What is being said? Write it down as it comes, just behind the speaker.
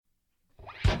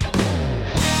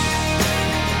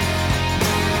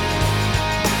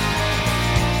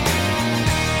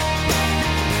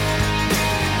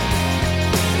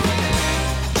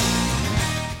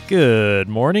Good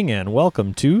morning and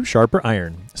welcome to Sharper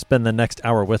Iron. Spend the next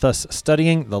hour with us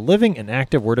studying the living and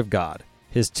active Word of God,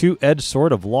 His two-edged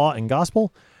sword of law and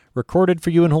gospel, recorded for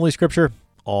you in Holy Scripture,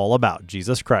 all about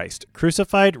Jesus Christ,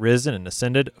 crucified, risen, and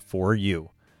ascended for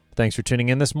you. Thanks for tuning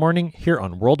in this morning here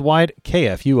on Worldwide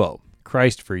KFUO.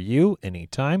 Christ for you,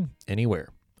 anytime, anywhere.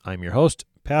 I'm your host,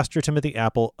 Pastor Timothy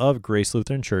Apple of Grace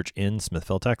Lutheran Church in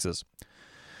Smithville, Texas.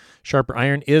 Sharper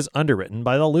Iron is underwritten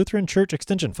by the Lutheran Church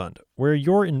Extension Fund, where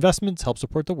your investments help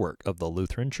support the work of the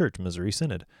Lutheran Church Missouri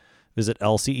Synod. Visit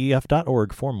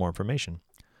lcef.org for more information.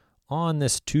 On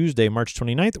this Tuesday, March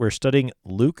 29th, we're studying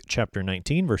Luke chapter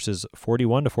 19, verses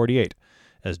 41 to 48.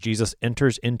 As Jesus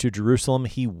enters into Jerusalem,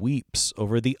 he weeps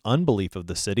over the unbelief of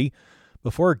the city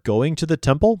before going to the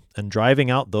temple and driving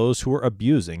out those who are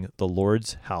abusing the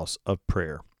Lord's house of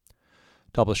prayer.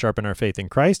 To help us sharpen our faith in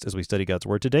Christ as we study God's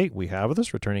Word today, we have with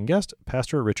us returning guest,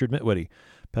 Pastor Richard Mitwitty.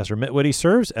 Pastor Mitwitty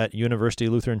serves at University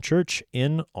Lutheran Church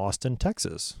in Austin,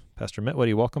 Texas. Pastor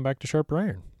Mitwitty, welcome back to Sharper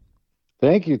Iron.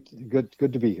 Thank you. Good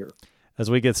to be here.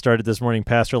 As we get started this morning,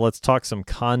 Pastor, let's talk some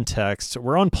context.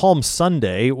 We're on Palm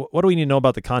Sunday. What do we need to know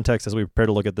about the context as we prepare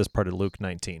to look at this part of Luke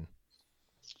 19?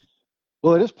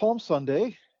 Well, it is Palm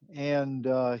Sunday, and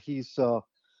he's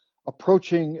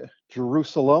approaching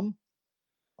Jerusalem.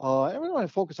 And we want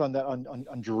to focus on that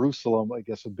on Jerusalem, I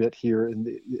guess, a bit here in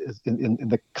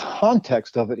the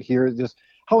context of it here, just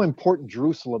how important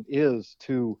Jerusalem is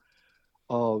to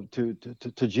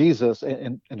Jesus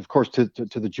and of course to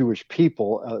the Jewish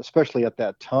people, especially at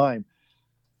that time.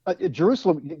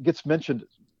 Jerusalem gets mentioned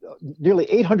nearly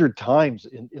 800 times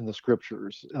in the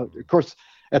scriptures. Of course,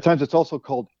 at times it's also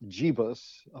called Jebus,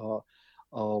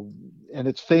 and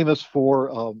it's famous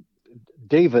for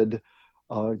David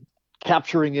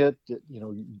capturing it,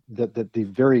 that the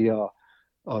very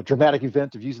dramatic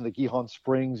event of using the Gihon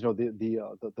Springs, the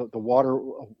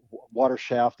water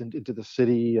shaft into the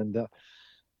city, and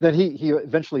then he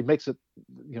eventually makes it,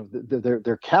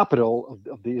 their capital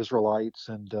of the Israelites,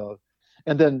 and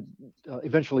then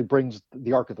eventually brings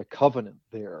the Ark of the Covenant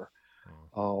there,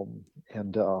 so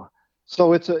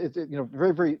it's a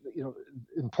very, very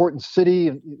important city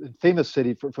and famous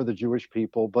city for the Jewish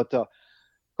people, but.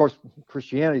 Of course,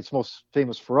 Christianity is most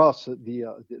famous for us, the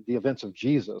events of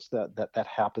Jesus that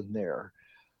happened there,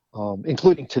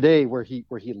 including today where he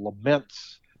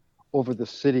laments over the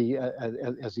city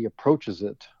as he approaches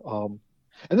it. And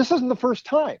this isn't the first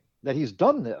time that he's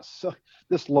done this.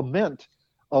 This lament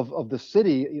of the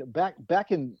city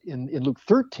back in Luke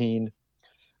 13,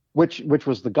 which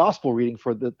was the gospel reading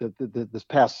for this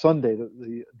past Sunday,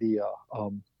 the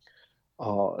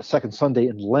second Sunday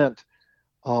in Lent.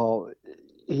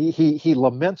 He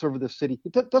laments over the city. He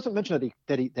doesn't mention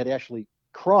that he actually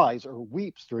cries or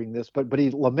weeps during this, but he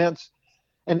laments,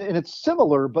 and it's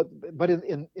similar. But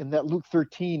in that Luke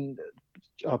 13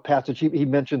 passage, he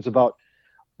mentions about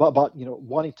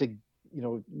wanting to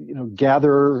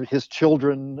gather his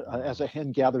children as a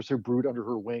hen gathers her brood under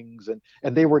her wings,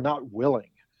 and they were not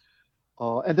willing,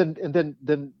 and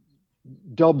then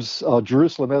dubs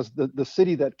Jerusalem as the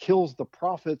city that kills the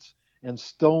prophets and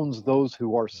stones those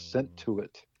who are sent to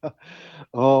it.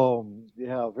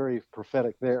 Very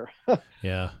prophetic there.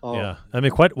 Yeah. I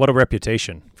mean, what a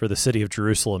reputation for the city of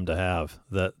Jerusalem to have.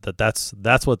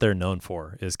 That's what they're known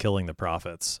for, is killing the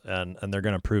prophets, and they're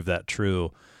going to prove that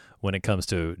true when it comes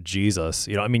to Jesus.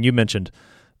 You mentioned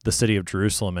the city of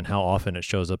Jerusalem and how often it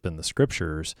shows up in the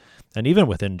scriptures, and even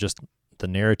within just the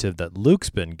narrative that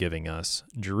Luke's been giving us,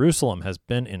 Jerusalem has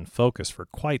been in focus for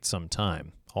quite some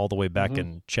time. All the way back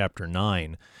in chapter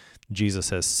 9, Jesus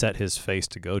has set his face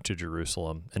to go to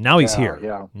Jerusalem, and now he's here.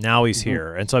 Yeah. Now he's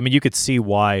here. And so, you could see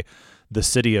why the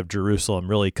city of Jerusalem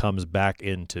really comes back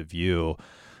into view,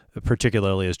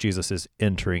 particularly as Jesus is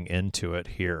entering into it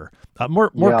here.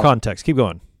 More context. Keep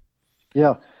going.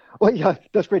 Yeah. Well, yeah,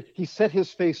 that's great. He set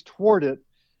his face toward it,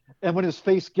 and when his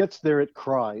face gets there, it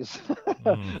cries.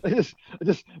 I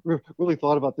just really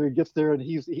thought about that. He gets there, and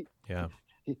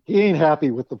he ain't happy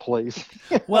with the place.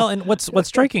 Well, and what's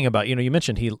striking about, you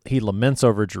mentioned he laments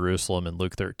over Jerusalem in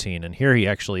Luke 13, and here he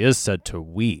actually is said to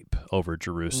weep over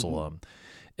Jerusalem.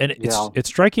 And it's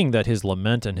striking that his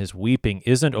lament and his weeping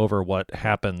isn't over what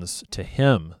happens to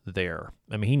him there.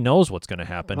 He knows what's going to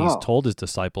happen. He's told his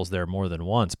disciples there more than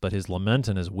once, but his lament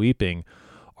and his weeping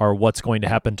are what's going to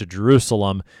happen to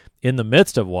Jerusalem in the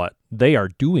midst of what they are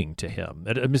doing to him.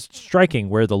 It's striking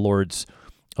where the Lord's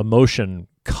emotion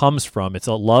comes from. It's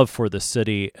a love for the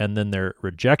city and then their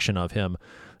rejection of him,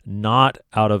 not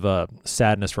out of a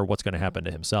sadness for what's going to happen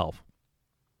to himself.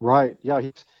 Right. Yeah.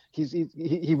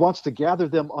 He wants to gather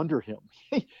them under him.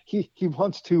 He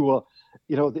wants to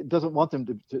doesn't want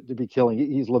them to be killing.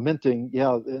 He's lamenting,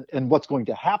 yeah, and what's going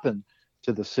to happen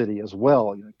to the city as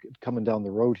well, coming down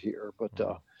the road here. But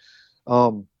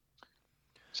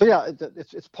so yeah,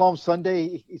 it's Palm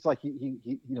Sunday. He's like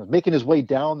making his way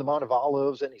down the Mount of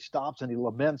Olives, and he stops and he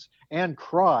laments and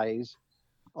cries.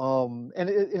 And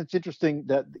it's interesting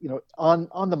that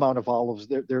on the Mount of Olives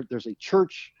there's a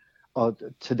church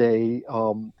today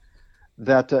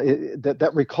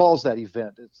that recalls that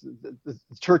event. It's the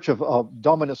Church of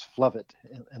Dominus Flevit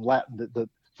in Latin,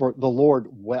 for the Lord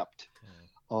wept.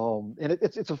 And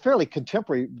it's a fairly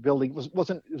contemporary building. It was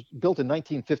built in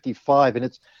 1955, and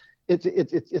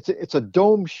it's a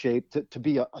dome shape to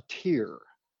be a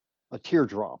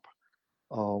teardrop.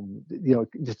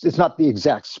 It's not the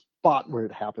exact spot where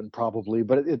it happened probably,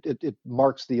 but it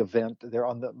marks the event there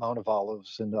on the Mount of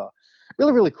Olives, and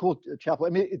really, really cool chapel. I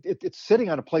mean, it's sitting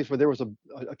on a place where there was a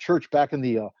church back in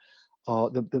the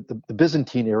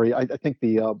Byzantine area. I think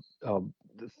the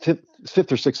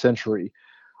fifth or sixth century,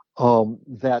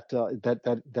 that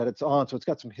it's on. So it's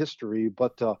got some history,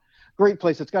 but great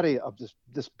place. It's got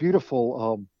this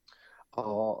beautiful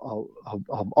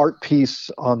art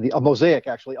piece a mosaic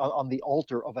actually on the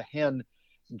altar of a hen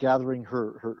gathering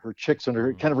her chicks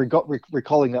under, kind of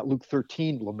recalling that Luke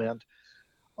 13 lament.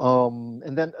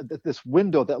 And then this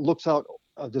window that looks out,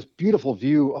 this beautiful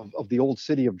view of the old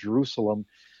city of Jerusalem.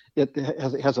 It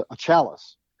has a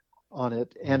chalice on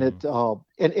it, and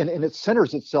it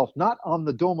centers itself not on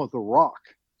the Dome of the Rock,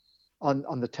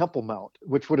 on the Temple Mount,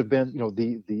 which would have been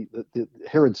the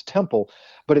Herod's temple,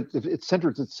 but it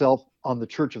centers itself on the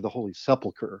Church of the Holy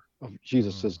Sepulchre of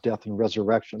Jesus's death and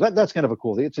resurrection. That's kind of a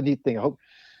cool thing. It's a neat thing. I hope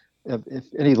if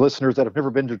any listeners that have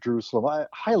never been to Jerusalem, I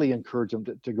highly encourage them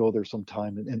to go there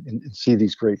sometime and see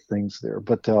these great things there.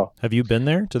 But have you been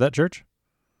there to that church?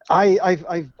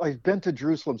 I've been to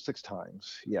Jerusalem 6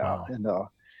 times. Yeah. Wow.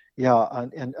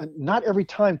 And not every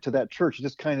time to that church. It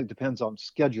just kind of depends on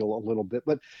schedule a little bit,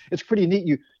 but it's pretty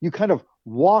neat. You kind of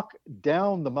walk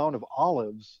down the Mount of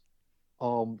Olives,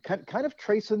 kind of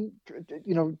tracing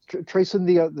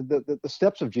the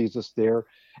steps of Jesus there,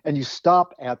 and you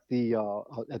stop at the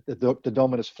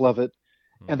Dominus Flevit,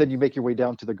 and then you make your way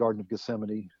down to the Garden of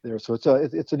Gethsemane there. So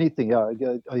it's a neat thing.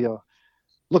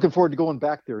 Looking forward to going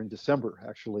back there in December,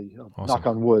 actually. Awesome. Knock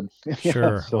on wood.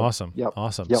 Sure. So, awesome. Yep.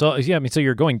 Awesome. Yep. So so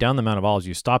you're going down the Mount of Olives,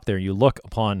 you stop there, you look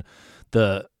upon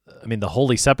the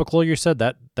Holy Sepulchre, you said,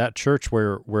 that church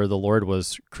where the Lord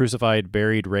was crucified,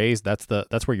 buried, raised,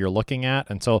 that's where you're looking at.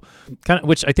 And so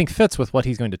which I think fits with what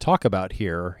he's going to talk about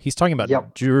here. He's talking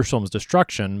about Jerusalem's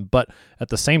destruction, but at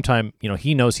the same time,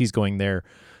 he knows he's going there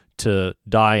to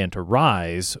die and to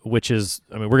rise, which is,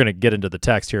 we're going to get into the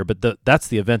text here, but that's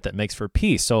the event that makes for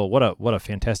peace. So what a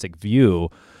fantastic view,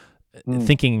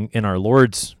 thinking in our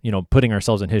Lord's, putting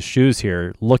ourselves in his shoes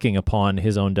here, looking upon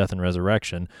his own death and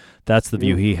resurrection. That's the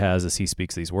view he has as he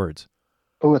speaks these words.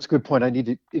 Oh, that's a good point. I need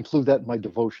to include that in my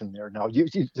devotion there. Now, you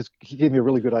gave me a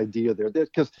really good idea there,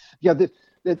 because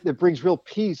that brings real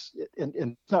peace,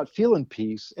 and not feeling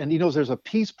peace. And he knows there's a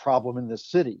peace problem in this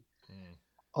city.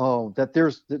 That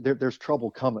there's trouble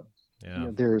coming.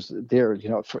 Yeah.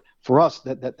 For us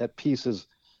that peace is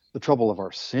the trouble of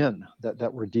our sin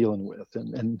that we're dealing with,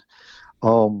 and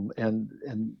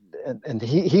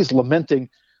he's lamenting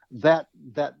that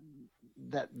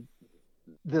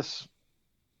this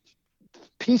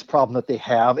peace problem that they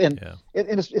have, and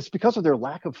it's because of their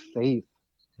lack of faith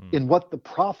in what the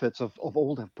prophets of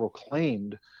old have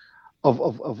proclaimed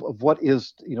of what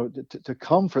is to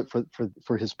come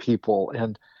for his people,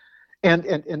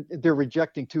 and they're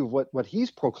rejecting too what he's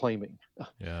proclaiming.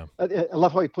 Yeah, I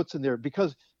love how he puts in there,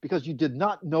 because you did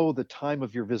not know the time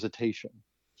of your visitation,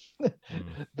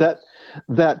 that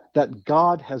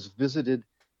God has visited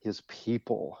his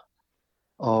people.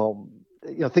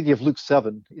 Thinking of Luke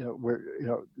 7,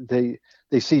 where they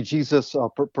see Jesus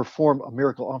perform a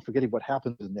miracle. I'm forgetting what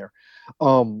happens in there,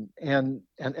 and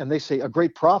they say, a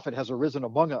great prophet has arisen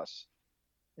among us.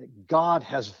 God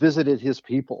has visited his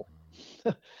people.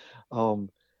 That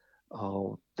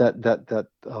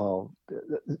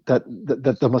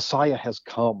the Messiah has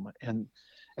come, and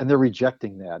they're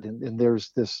rejecting that, and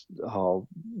there's this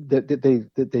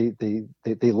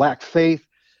they lack faith.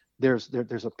 There's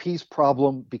a peace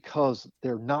problem because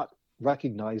they're not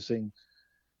recognizing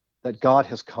that God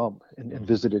has come and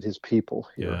visited his people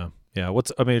here. Yeah.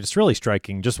 It's really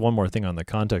striking. Just one more thing on the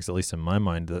context, at least in my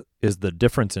mind, is the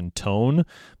difference in tone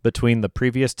between the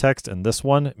previous text and this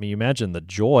one. You imagine the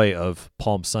joy of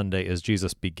Palm Sunday as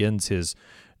Jesus begins his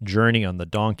journey on the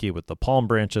donkey with the palm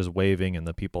branches waving and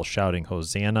the people shouting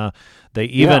Hosanna. They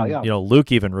even,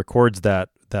 Luke even records that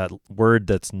word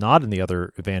that's not in the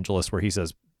other evangelists, where he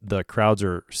says, the crowds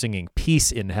are singing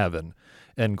peace in heaven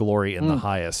and glory in the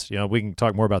highest. We can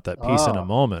talk more about that peace in a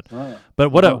moment. But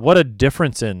what a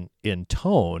difference in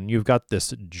tone. You've got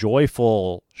this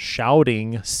joyful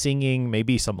shouting, singing,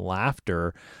 maybe some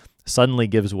laughter suddenly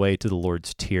gives way to the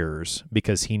Lord's tears,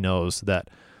 because he knows that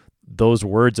those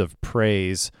words of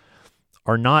praise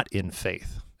are not in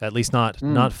faith. At least not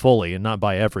fully, and not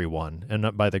by everyone, and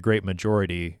not by the great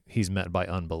majority. He's met by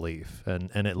unbelief, and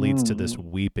it leads to this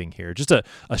weeping here. Just a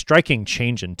striking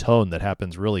change in tone that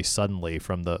happens really suddenly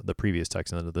from the previous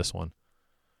text into this one.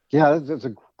 Yeah, that's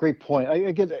a great point.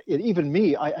 Even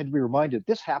me, I'd be reminded,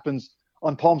 this happens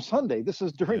on Palm Sunday. This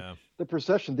is during the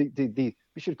procession. We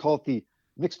should call it the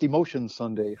Mixed Emotion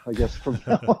Sunday, I guess, from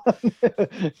now on.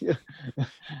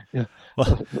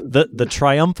 Well, the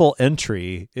triumphal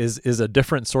entry is a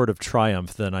different sort of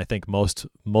triumph than I think most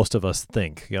of us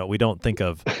think. We don't think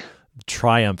of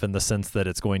triumph in the sense that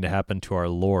it's going to happen to our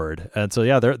Lord. And so,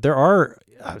 there are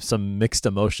some mixed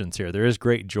emotions here. There is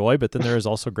great joy, but then there is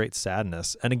also great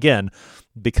sadness. And again,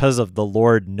 because of the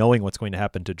Lord knowing what's going to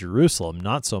happen to Jerusalem,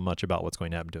 not so much about what's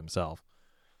going to happen to himself.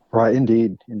 Right,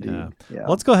 indeed. Yeah. Well,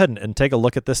 let's go ahead and take a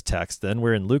look at this text then.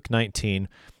 We're in Luke 19,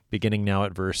 beginning now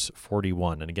at verse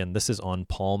 41. And again, this is on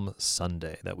Palm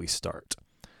Sunday that we start.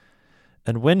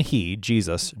 And when he,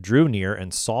 Jesus, drew near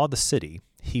and saw the city,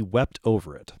 he wept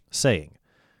over it, saying,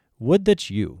 Would that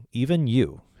you, even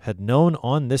you, had known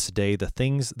on this day the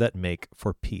things that make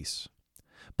for peace.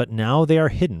 But now they are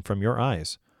hidden from your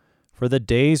eyes. For the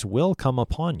days will come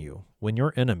upon you when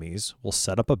your enemies will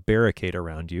set up a barricade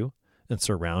around you, and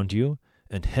surround you,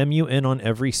 and hem you in on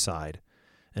every side,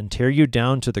 and tear you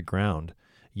down to the ground,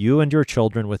 you and your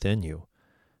children within you.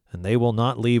 And they will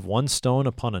not leave one stone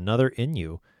upon another in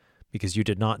you, because you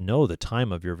did not know the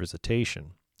time of your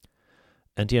visitation.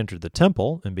 And he entered the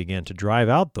temple, and began to drive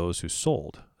out those who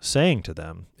sold, saying to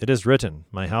them, It is written,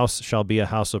 My house shall be a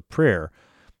house of prayer,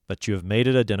 but you have made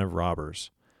it a den of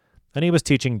robbers. And he was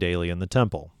teaching daily in the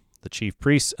temple. The chief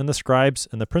priests and the scribes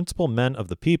and the principal men of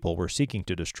the people were seeking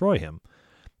to destroy him,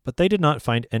 but they did not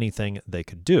find anything they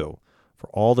could do,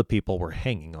 for all the people were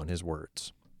hanging on his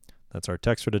words. That's our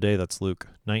text for today. That's Luke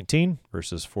 19,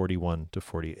 verses 41 to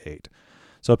 48.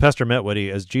 So, Pastor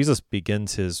Metwitty, as Jesus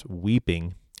begins his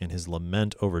weeping and his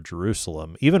lament over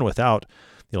Jerusalem, even without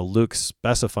Luke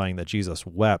specifying that Jesus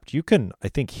wept, you can, I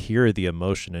think, hear the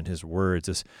emotion in his words.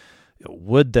 Is,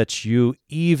 would that you,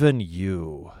 even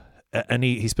you. And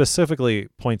he specifically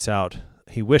points out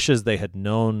he wishes they had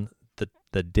known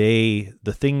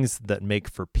the things that make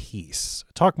for peace.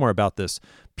 Talk more about this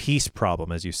peace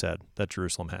problem, as you said, that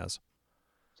Jerusalem has.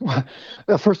 Well,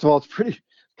 first of all, it's pretty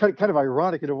kind of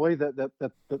ironic in a way that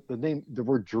the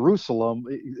word Jerusalem,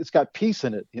 it's got peace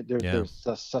in it. There's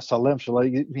Salem,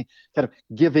 Shalom, kind of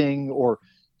giving or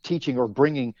teaching or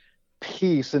bringing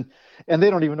peace, and they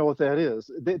don't even know what that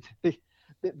is.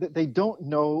 They don't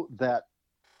know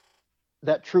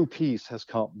that true peace has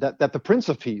come, that the Prince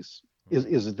of Peace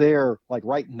is there, like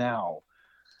right now,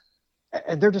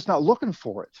 and they're just not looking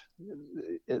for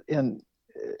it. And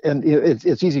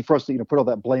it's easy for us to put all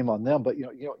that blame on them, but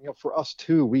for us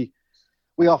too, we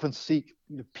often seek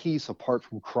peace apart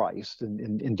from Christ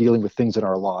in dealing with things in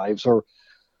our lives, or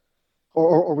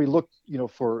we look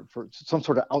for some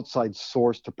sort of outside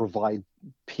source to provide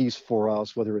peace for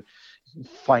us, whether it's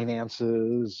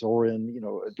finances or in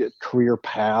a career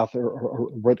path or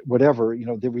whatever,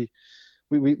 that we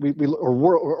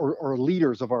or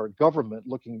leaders of our government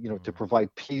looking to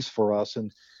provide peace for us.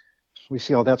 And we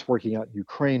see how that's working out in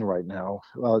Ukraine right now.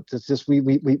 It's just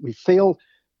we fail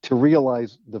to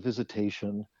realize the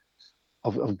visitation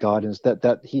of God is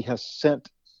that he has sent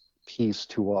peace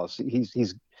to us.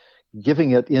 He's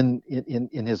giving it in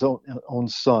his own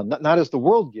Son, not as the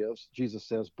world gives, Jesus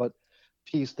says, but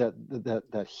peace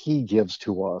that he gives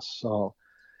to us. So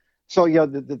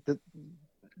the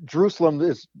Jerusalem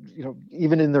is,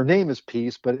 even in their name is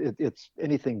peace, but it's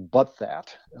anything but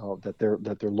that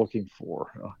they're looking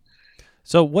for.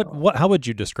 So how would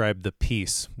you describe the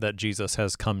peace that Jesus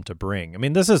has come to bring? I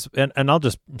mean, this is, and I'll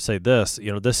just say this,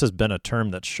 this has been a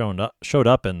term that showed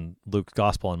up in Luke's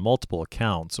gospel on multiple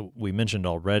accounts. We mentioned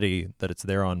already that it's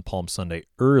there on Palm Sunday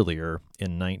earlier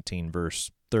in 19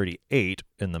 verse 38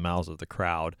 in the mouths of the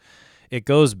crowd. It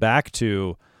goes back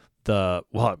to I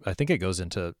think it goes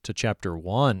into chapter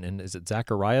 1, and is it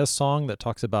Zechariah's song that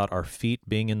talks about our feet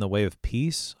being in the way of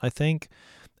peace, I think?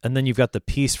 And then you've got the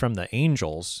peace from the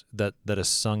angels that is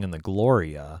sung in the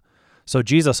Gloria. So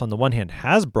Jesus, on the one hand,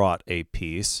 has brought a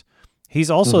peace.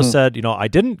 He's also said, I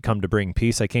didn't come to bring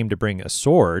peace. I came to bring a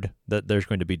sword, that there's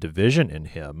going to be division in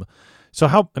him. So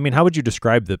how would you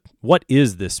describe what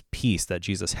is this peace that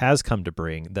Jesus has come to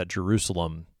bring that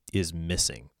Jerusalem is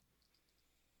missing?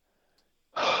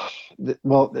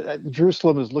 Well,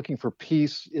 Jerusalem is looking for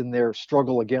peace in their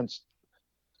struggle against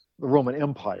the Roman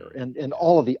Empire and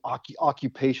all of the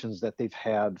occupations that they've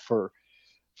had for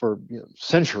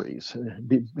centuries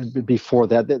before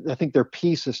that. I think their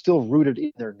peace is still rooted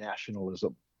in their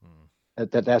nationalism.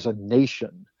 That as a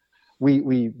nation, we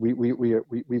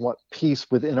want peace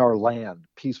within our land,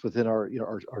 peace within our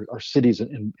cities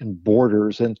and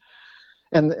borders, and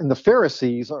the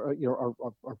Pharisees are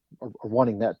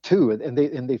wanting that too,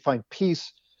 and they find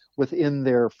peace within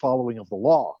their following of the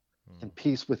law, and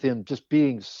peace within just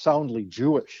being soundly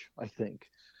Jewish, I think,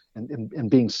 and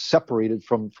being separated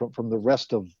from the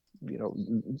rest of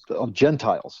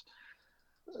Gentiles.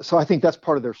 So I think that's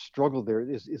part of their struggle. There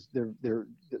is their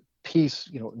peace,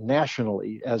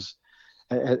 nationally as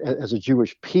a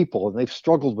Jewish people, and they've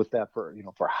struggled with that for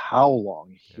how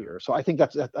long here. So I think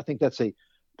that's a,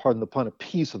 pardon the pun, a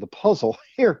piece of the puzzle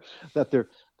here that they're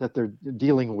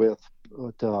dealing with.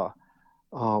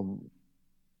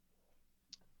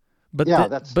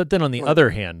 But then on the other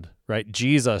hand, right,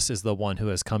 Jesus is the one who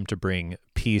has come to bring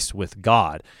peace with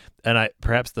God. And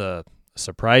perhaps the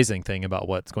surprising thing about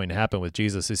what's going to happen with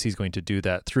Jesus is he's going to do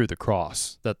that through the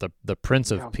cross, that the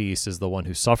Prince of Peace is the one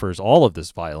who suffers all of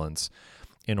this violence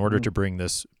in order to bring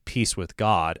this peace with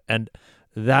God. And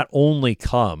that only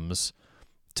comes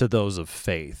to those of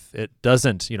faith. It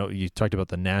doesn't, you talked about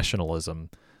the nationalism,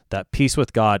 that peace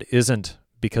with God isn't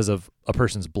because of a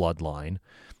person's bloodline.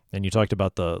 And you talked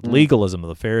about the legalism of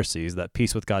the Pharisees, that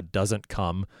peace with God doesn't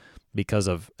come because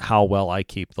of how well I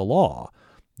keep the law.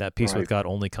 That peace with God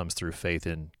only comes through faith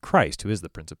in Christ, who is the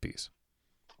Prince of Peace.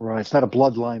 Right. It's not a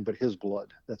bloodline, but his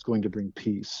blood that's going to bring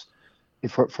peace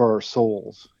for our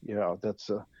souls. That's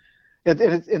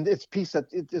and it's peace that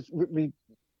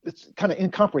it's kind of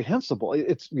incomprehensible.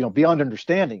 It's beyond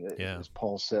understanding, as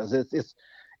Paul says.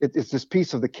 It's this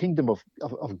peace of the kingdom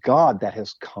of God that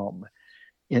has come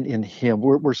in him.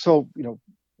 We're so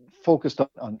focused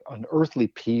on earthly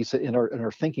peace in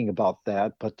our thinking about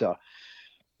that, but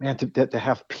man, to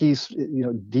have peace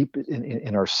deep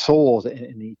in our souls and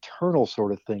an eternal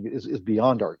sort of thing is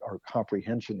beyond our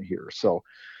comprehension here. So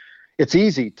it's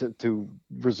easy to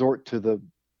resort to the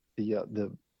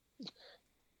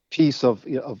peace of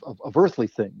earthly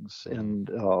things and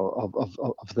of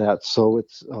that. So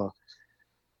it's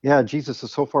Jesus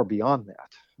is so far beyond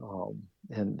that.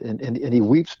 And he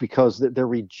weeps because they're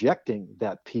rejecting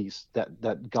that peace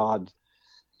that God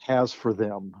has for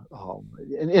them,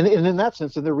 and in that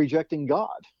sense, they're rejecting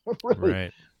God,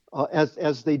 really,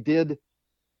 as they did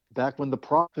back when the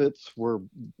prophets were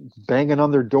banging on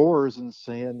their doors and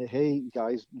saying, "Hey,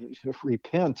 guys,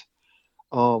 repent,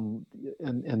 and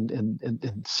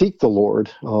seek the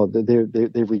Lord."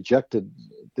 They rejected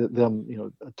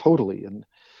them, totally, and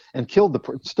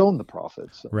stoned the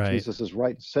prophets. Right. Jesus is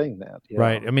right in saying that.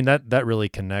 Right. I mean, that really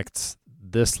connects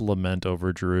this lament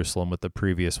over Jerusalem with the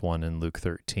previous one in Luke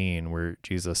 13, where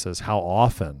Jesus says, how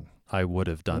often I would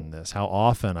have done this, how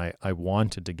often I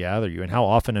wanted to gather you, and how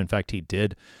often, in fact, he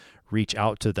did reach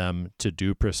out to them to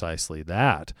do precisely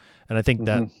that. And I think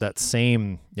that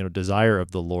same, desire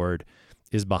of the Lord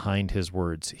is behind his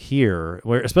words here,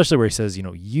 especially where he says,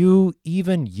 you,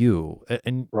 even you,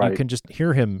 and you can just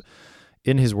hear him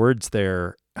in his words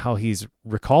there, how he's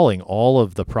recalling all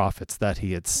of the prophets that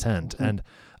he had sent. And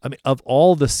I mean, of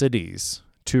all the cities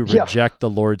to reject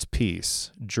the Lord's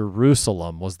peace,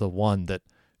 Jerusalem was the one that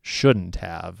shouldn't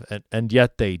have, and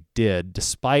yet they did,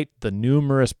 despite the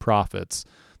numerous prophets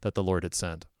that the Lord had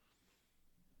sent.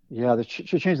 Yeah, they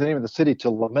should change the name of the city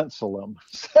to Lament-Salem.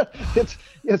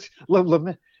 it's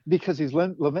lament because he's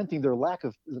lamenting their lack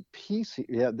of peace.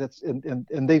 Yeah, that's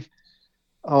and they've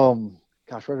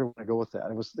gosh, where do I want to go with that?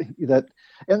 It was that,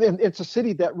 and it's a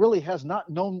city that really has not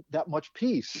known that much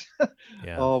peace,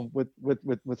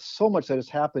 with so much that has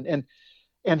happened,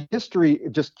 and history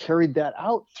just carried that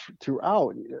out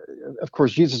throughout. Of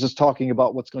course, Jesus is talking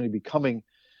about what's going to be coming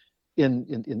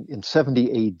in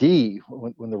 70 A.D.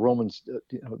 when the Romans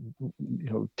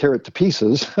tear it to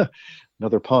pieces.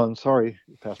 Another pun, sorry,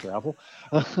 Pastor Apple.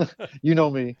 You know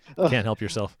me. Can't help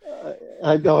yourself.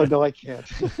 No, I can't.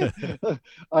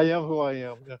 I am who I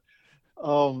am.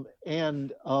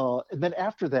 And then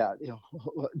after that,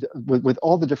 with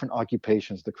all the different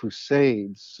occupations, the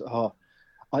Crusades,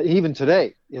 even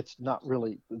today, it's not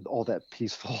really all that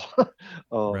peaceful.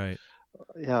 Right.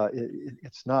 Yeah,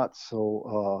 it's not.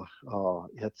 So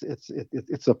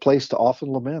it's a place to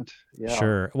often lament. Yeah.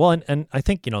 Sure. Well, and I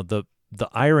think the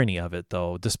irony of it,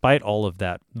 though, despite all of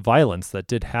that violence that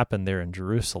did happen there in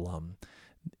Jerusalem,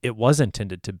 it was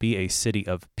intended to be a city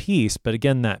of peace. But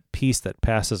again, that peace that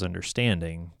passes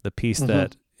understanding, the peace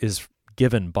that is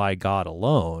given by God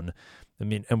alone. I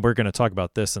mean, and we're going to talk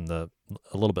about this a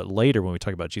little bit later when we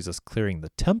talk about Jesus clearing the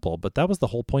temple, but that was the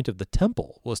whole point of the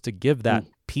temple, was to give that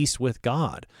peace with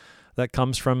God that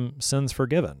comes from sins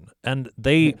forgiven. And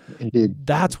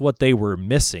that's what they were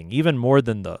missing, even more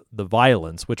than the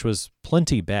violence, which was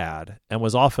plenty bad and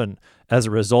was often as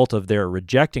a result of their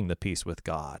rejecting the peace with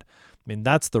God. I mean,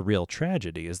 that's the real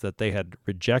tragedy, is that they had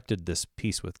rejected this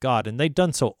peace with God, and they'd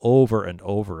done so over and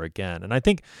over again. And I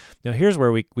think, here's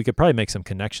where we could probably make some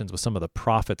connections with some of the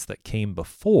prophets that came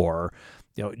before.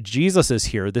 Jesus is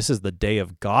here. This is the day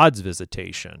of God's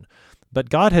visitation. But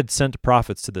God had sent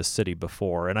prophets to this city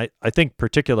before, and I think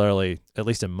particularly, at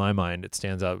least in my mind, it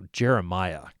stands out,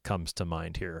 Jeremiah comes to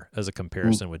mind here as a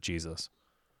comparison with Jesus.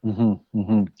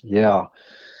 Yeah.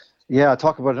 Yeah,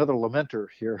 talk about another lamenter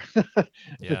here.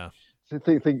 Yeah.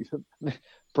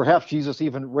 Perhaps Jesus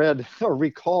even read or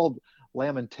recalled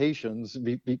Lamentations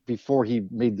before he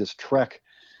made this trek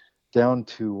down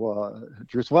to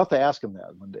Jerusalem. We'll have to ask him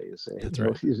that one day. To say, that's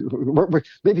right.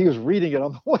 Maybe he was reading it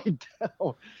on the way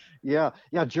down. Yeah,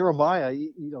 Jeremiah.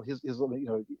 His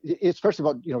especially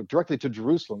about directly to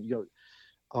Jerusalem.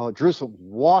 Jerusalem,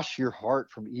 wash your heart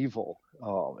from evil,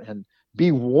 and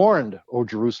be warned, O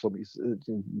Jerusalem. He's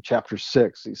in chapter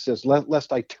 6. He says,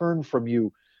 lest I turn from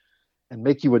you and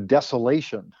make you a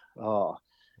desolation.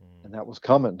 And that was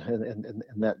coming,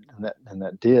 and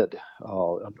that did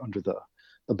under the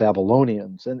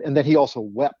Babylonians, and then he also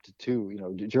wept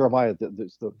too. Jeremiah,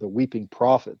 the weeping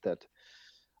prophet, that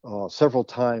several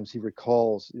times he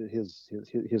recalls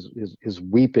his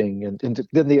weeping, and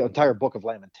then the entire book of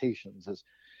Lamentations is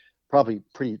probably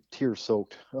pretty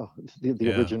tear-soaked.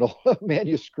 The original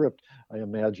manuscript, I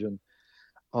imagine,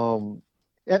 and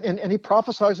he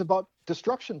prophesies about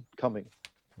destruction coming.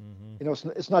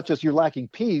 It's not just you're lacking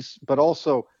peace, but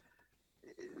also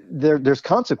there's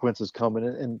consequences coming,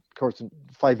 and of course in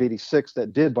 586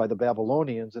 that did by the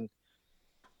Babylonians, and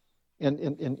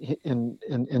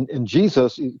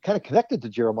Jesus kind of connected to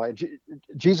Jeremiah.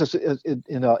 Jesus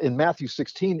in Matthew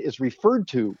 16 is referred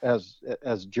to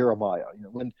as Jeremiah.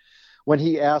 When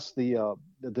he asked the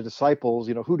disciples,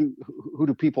 who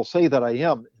do people say that I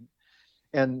am?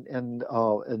 And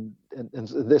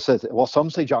they said, well, some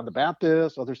say John the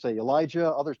Baptist, others say Elijah,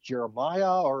 others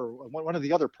Jeremiah, or one of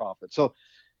the other prophets. So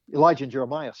Elijah and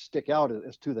Jeremiah stick out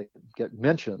as two that get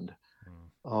mentioned.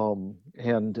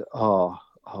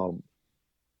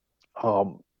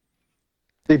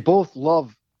 They both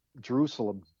love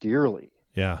Jerusalem dearly.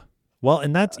 Yeah. Well,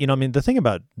 and that's, the thing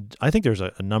about, I think there's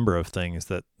a number of things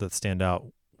that stand out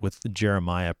with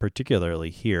Jeremiah,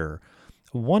 particularly here.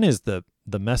 One is the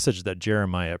message that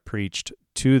Jeremiah preached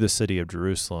to the city of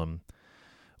Jerusalem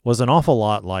was an awful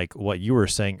lot like what you were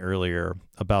saying earlier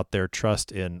about their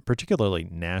trust in particularly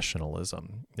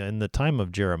nationalism. In the time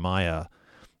of Jeremiah,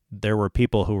 there were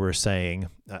people who were saying,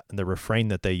 the refrain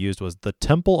that they used was, the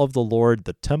temple of the Lord,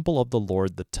 the temple of the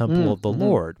Lord, the temple of the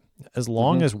Lord. As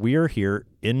long as we're here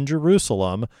in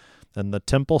Jerusalem and the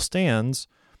temple stands,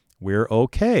 we're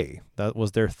okay. That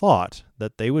was their thought,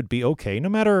 that they would be okay no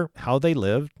matter how they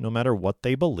lived, no matter what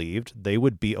they believed, they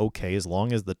would be okay as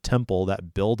long as the temple,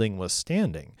 that building, was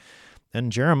standing.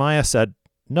 And Jeremiah said,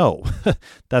 no,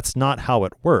 that's not how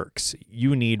it works.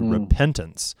 You need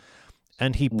repentance.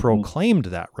 And he proclaimed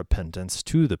that repentance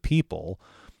to the people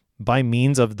by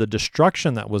means of the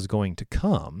destruction that was going to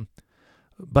come.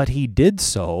 But he did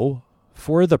so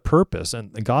for the purpose,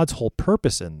 and God's whole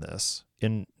purpose in this,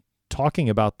 in talking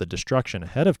about the destruction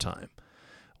ahead of time,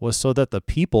 was so that the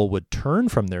people would turn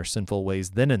from their sinful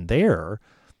ways then and there,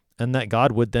 and that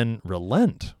God would then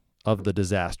relent of the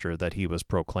disaster that he was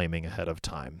proclaiming ahead of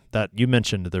time. That you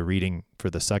mentioned the reading for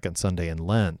the second Sunday in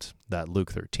Lent, that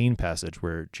Luke 13 passage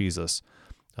where Jesus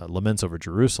laments over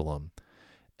Jerusalem,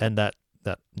 and that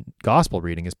gospel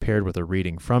reading is paired with a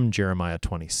reading from Jeremiah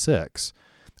 26,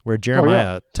 where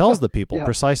Jeremiah tells the people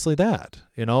precisely that.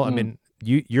 I mean,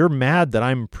 you're mad that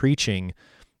I'm preaching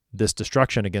this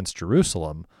destruction against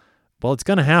Jerusalem. Well, it's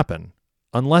going to happen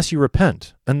unless you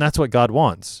repent. And that's what God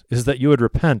wants, is that you would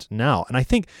repent now. And I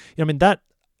think, that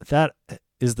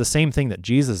is the same thing that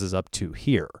Jesus is up to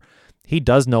here. He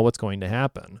does know what's going to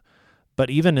happen. But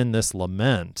even in this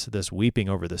lament, this weeping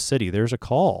over the city, there's a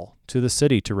call to the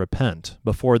city to repent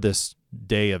before this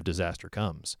day of disaster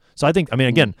comes. So I think,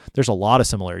 again, there's a lot of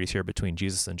similarities here between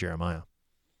Jesus and Jeremiah.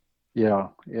 Yeah.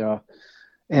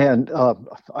 And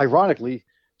ironically,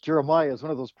 Jeremiah is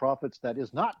one of those prophets that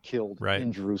is not killed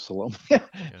in Jerusalem.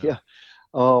 But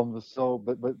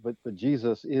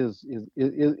Jesus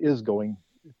is going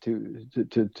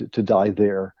to die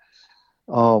there.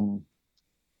 And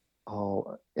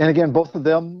again, both of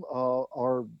them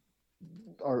are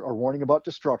are warning about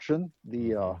destruction.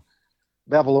 The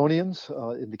Babylonians,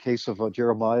 in the case of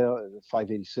Jeremiah,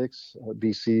 586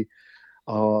 BC,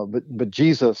 but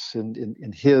Jesus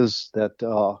in his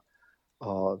that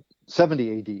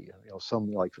 70 AD,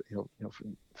 some like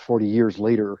 40 years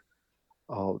later,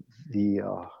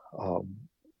 the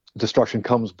destruction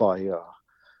comes by the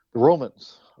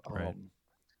Romans, Right.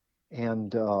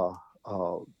 and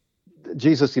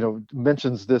Jesus,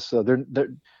 mentions this.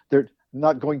 They're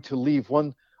not going to leave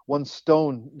one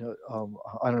stone.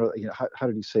 I don't know. How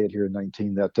did he say it here in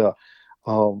 19? That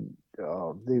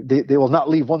they will not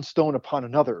leave one stone upon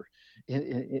another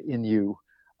in you.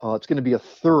 It's going to be a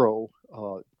thorough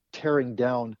tearing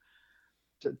down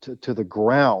to the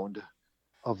ground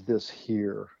of this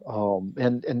here,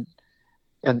 and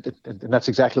that's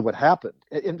exactly what happened.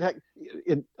 In fact,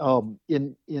 in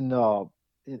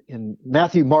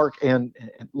Matthew, Mark, and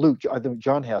Luke, I think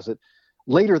John has it.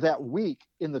 Later that week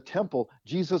in the temple,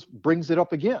 Jesus brings it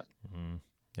up again. Mm-hmm.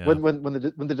 Yeah. When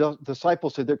the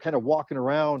disciples say they're kind of walking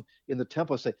around in the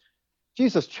temple, say,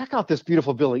 Jesus, check out this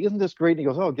beautiful building. Isn't this great? And he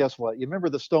goes, oh, guess what? You remember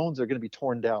the stones are going to be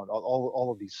torn down,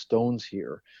 all of these stones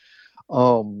here.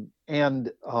 You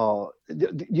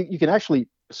can actually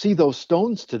see those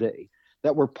stones today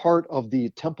that were part of the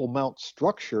Temple Mount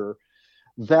structure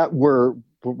that were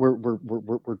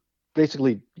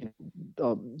basically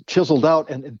chiseled out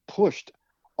and pushed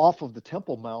off of the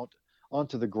Temple Mount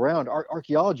onto the ground.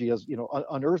 Archaeology has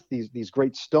unearthed these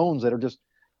great stones that are just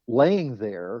laying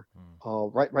there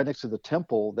right next to the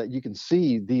temple, that you can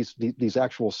see these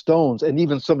actual stones, and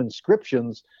even some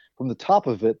inscriptions from the top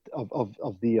of it of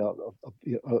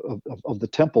the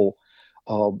temple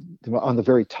on the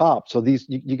very top. So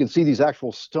you can see these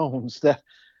actual stones that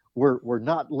were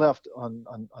not left on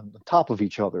the top of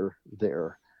each other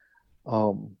there.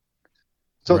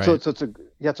 Right.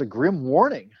 It's a grim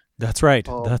warning. That's right.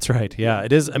 That's right. Yeah,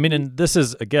 it is. I mean, and this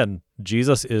is, again,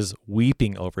 Jesus is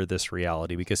weeping over this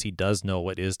reality because he does know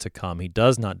what is to come. He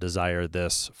does not desire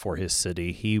this for his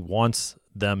city. He wants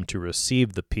them to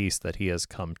receive the peace that he has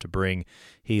come to bring.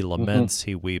 He laments,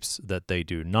 he weeps that they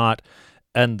do not,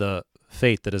 and the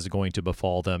fate that is going to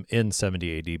befall them in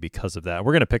 70 AD because of that.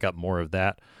 We're going to pick up more of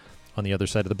that on the other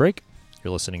side of the break.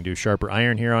 You're listening to Sharper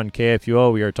Iron here on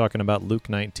KFUO. We are talking about Luke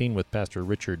 19 with Pastor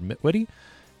Richard Mitwitty.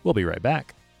 We'll be right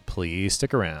back. Please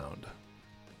stick around.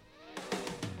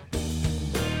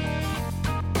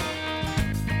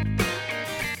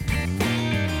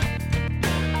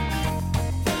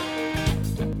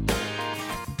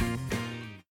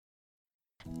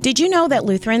 Did you know that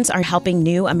Lutherans are helping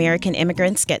new American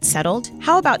immigrants get settled?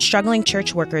 How about struggling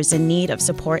church workers in need of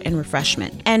support and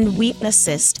refreshment? And we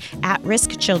assist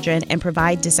at-risk children and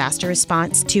provide disaster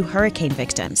response to hurricane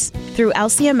victims. Through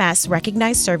LCMS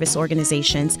recognized service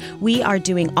organizations, we are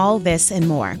doing all this and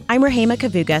more. I'm Rahema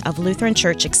Kavuga of Lutheran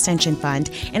Church Extension Fund,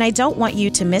 and I don't want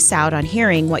you to miss out on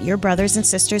hearing what your brothers and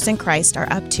sisters in Christ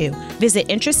are up to. Visit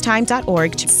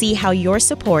interesttime.org to see how your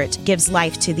support gives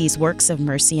life to these works of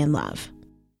mercy and love.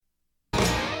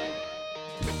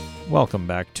 Welcome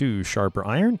back to Sharper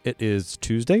Iron. It is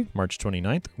Tuesday, March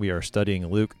 29th. We are studying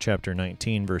Luke chapter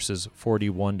 19, verses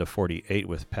 41 to 48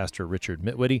 with Pastor Richard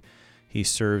Mitwitty. He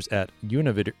serves at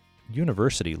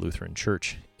University Lutheran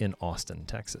Church in Austin,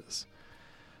 Texas.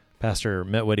 Pastor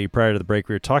Mitwitty, prior to the break,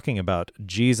 we were talking about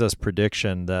Jesus'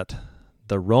 prediction that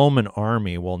the Roman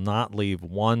army will not leave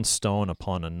one stone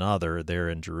upon another there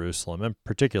in Jerusalem, and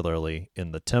particularly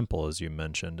in the temple, as you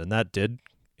mentioned. And that did,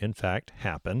 in fact,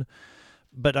 happen.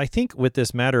 But I think with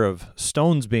this matter of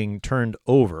stones being turned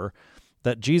over,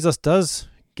 that Jesus does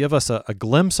give us a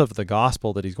glimpse of the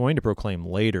gospel that he's going to proclaim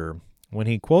later when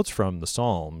he quotes from the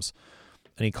Psalms,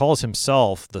 and he calls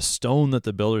himself the stone that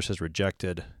the builders has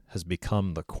rejected has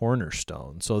become the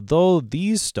cornerstone. So though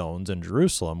these stones in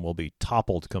Jerusalem will be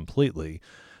toppled completely,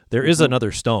 there is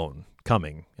another stone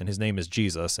coming, and his name is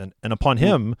Jesus, and upon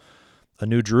him a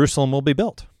new Jerusalem will be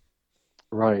built.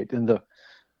 Right, and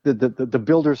the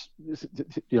builders,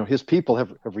 his people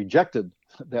have rejected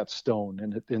that stone,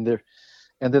 and then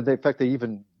in fact they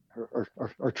even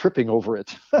are tripping over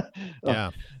it.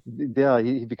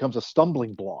 He becomes a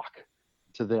stumbling block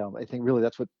to them. I think really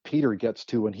that's what Peter gets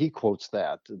to when he quotes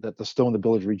that the stone the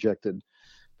builders rejected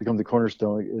become the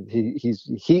cornerstone.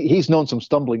 He's known some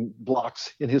stumbling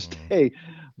blocks in his day,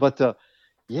 but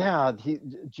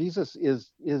Jesus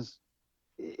is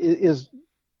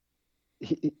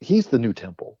he's the new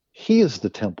temple. He is the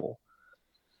temple.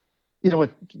 With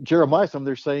Jeremiah,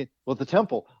 they're saying, well, the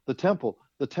temple.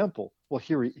 Well,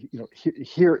 here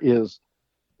is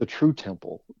the true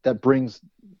temple that brings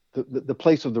the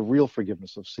place of the real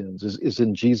forgiveness of sins is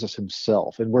in Jesus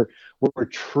himself, and where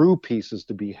true peace is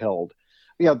to be held.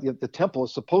 the temple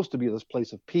is supposed to be this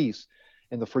place of peace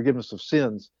and the forgiveness of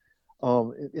sins.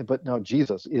 But now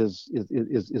Jesus is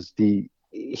the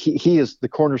he is the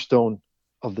cornerstone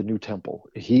of the new temple.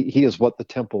 He is what the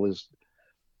temple is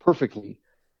perfectly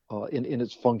in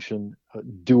its function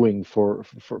doing for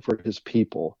his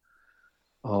people.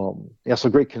 So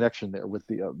great connection there with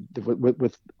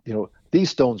with these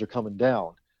stones are coming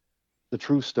down. The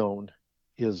true stone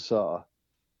is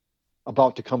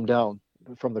about to come down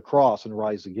from the cross and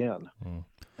rise again,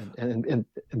 and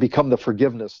become the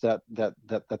forgiveness that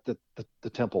the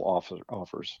temple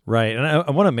offers. Right, and I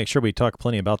want to make sure we talk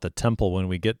plenty about the temple when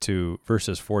we get to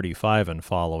verses 45 and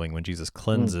following, when Jesus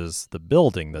cleanses the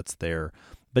building that's there.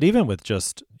 But even with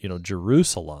just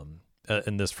Jerusalem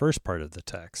in this first part of the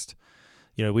text,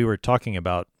 we were talking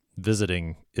about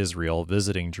visiting Israel,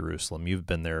 visiting Jerusalem. You've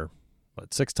been there,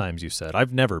 6 times you said.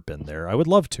 I've never been there. I would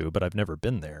love to, but I've never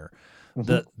been there.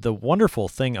 The wonderful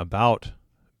thing about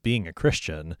being a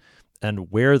Christian and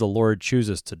where the Lord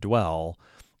chooses to dwell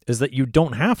is that you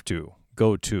don't have to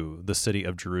go to the city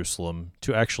of Jerusalem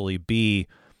to actually be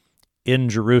in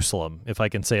Jerusalem, if I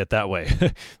can say it that way.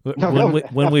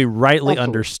 when we rightly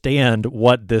understand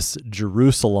what this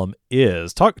Jerusalem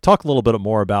is. Talk a little bit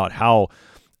more about how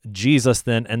Jesus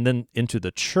then, and then into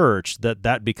the church,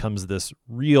 that becomes this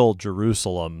real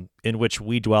Jerusalem in which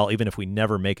we dwell, even if we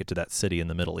never make it to that city in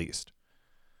the Middle East.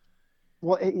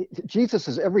 Well, Jesus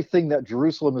is everything that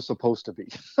Jerusalem is supposed to be.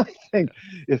 I think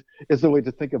is the way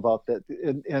to think about that,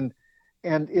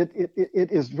 and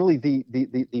it is really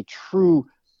the true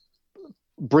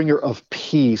bringer of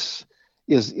peace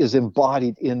is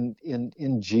embodied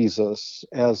in Jesus,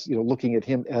 as looking at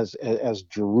him as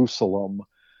Jerusalem,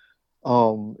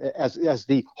 as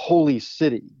the holy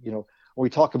city. When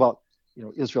we talk about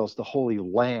Israel as the holy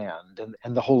land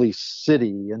and the holy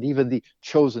city and even the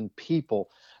chosen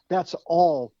people, that's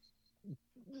all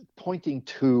pointing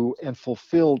to and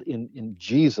fulfilled in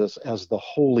Jesus as the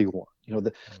holy one.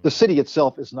 The city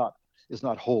itself is not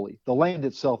holy. The land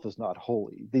itself is not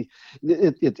holy.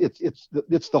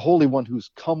 It's the Holy One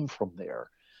who's come from there,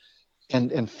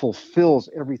 and fulfills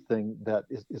everything that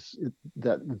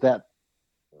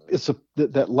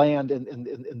that land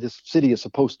and this city is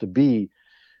supposed to be.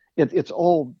 It's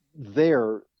all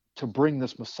there to bring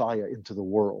this Messiah into the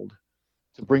world,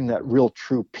 to bring that real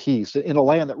true peace in a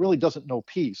land that really doesn't know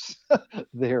peace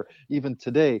there even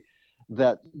today.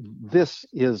 That this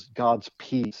is God's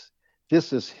peace.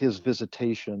 This is his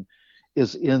visitation,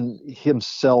 is in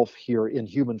himself here in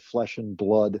human flesh and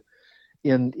blood,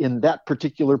 in that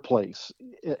particular place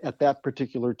at that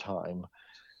particular time.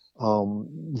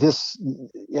 It's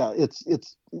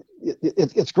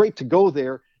great to go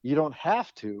there. You don't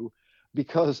have to,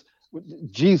 because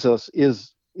Jesus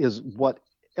is what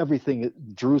everything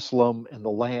Jerusalem and the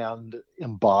land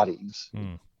embodies.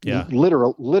 Yeah,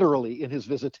 literally in his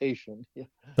visitation. Yeah.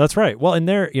 That's right. Well, in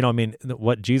there,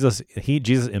 what Jesus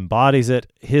embodies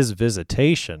it, his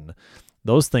visitation,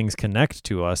 those things connect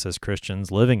to us as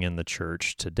Christians living in the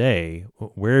church today.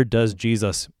 Where does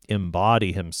Jesus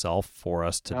embody himself for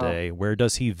us today? Where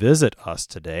does he visit us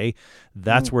today?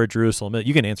 That's where Jerusalem is.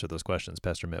 You can answer those questions,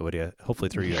 Pastor Mitwood. Hopefully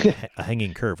throw you a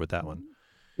hanging curve with that one.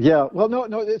 Yeah, well, no,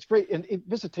 it's great. And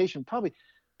visitation, probably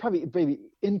maybe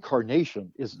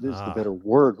incarnation is the better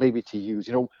word maybe to use.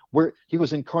 Where he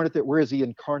was incarnate there, where is he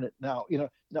incarnate now?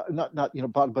 Not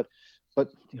but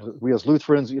we as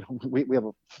Lutherans, we have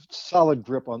a solid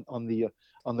grip on the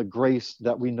grace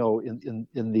that we know in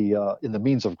the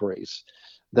means of grace,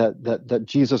 that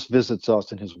Jesus visits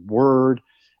us in his word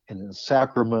and in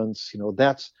sacraments.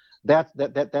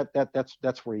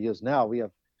 That's where he is now. We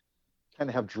kind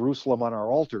of have Jerusalem on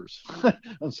our altars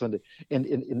on Sunday, and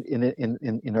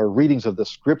in our readings of the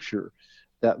Scripture,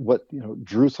 that what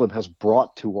Jerusalem has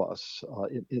brought to us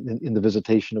in the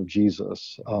visitation of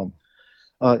Jesus.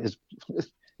 Did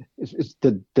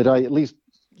I at least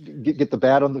get the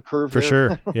bat on the curve? For there?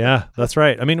 Sure, yeah, that's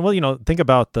right. I mean, well, think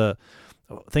about the.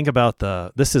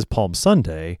 This is Palm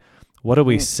Sunday. What do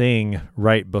we sing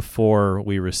right before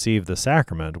we receive the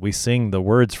sacrament? We sing the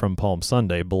words from Palm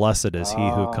Sunday, "Blessed is he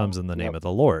who comes in the name of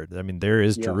the Lord." I mean, there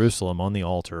is Jerusalem on the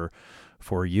altar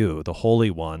for you. The Holy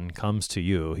One comes to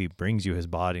you. He brings you his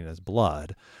body and his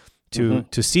blood to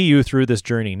see you through this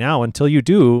journey now, until you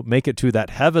do make it to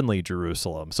that heavenly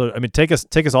Jerusalem. So, I mean, take us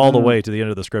all the way to the end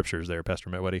of the Scriptures there,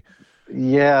 Pastor Mitwood.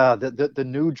 Yeah, the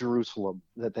new Jerusalem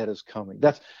that is coming.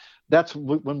 That's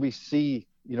when we see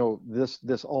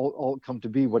this all come to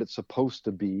be what it's supposed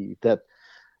to be. That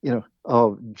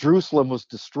Jerusalem was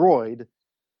destroyed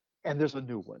and there's a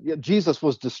new one. Yeah, Jesus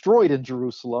was destroyed in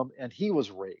Jerusalem, and he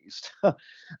was raised.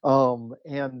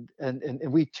 And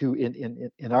we too,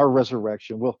 in our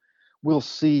resurrection, we'll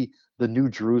see the new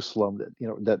Jerusalem that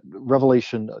that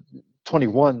Revelation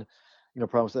 21,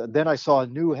 promised that. Then I saw a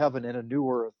new heaven and a new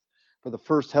earth, for the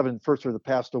first heaven and first earth had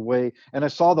passed away, and I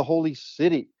saw the holy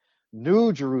city,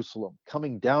 New Jerusalem,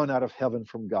 coming down out of heaven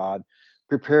from God,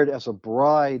 prepared as a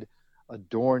bride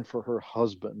adorned for her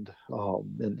husband.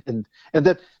 And then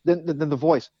the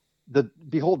voice,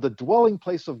 behold, the dwelling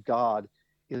place of God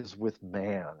is with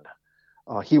man.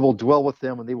 He will dwell with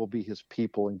them, and they will be his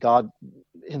people, and God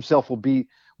himself will be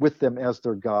with them as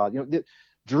their God.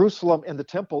 Jerusalem and the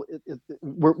temple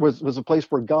was a place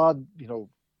where God,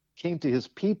 came to his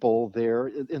people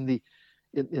there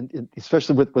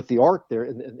especially with the ark there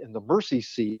in the mercy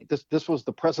seat. This was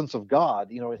the presence of God.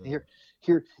 And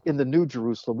here in the New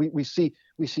Jerusalem, we see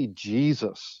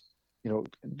Jesus, as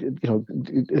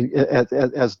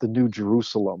the New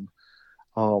Jerusalem.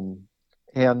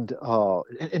 And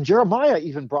Jeremiah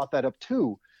even brought that up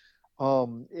too.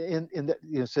 In that,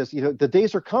 it says, the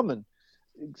days are coming,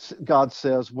 God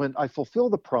says, when I fulfill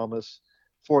the promise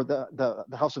for the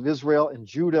house of Israel and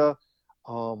Judah.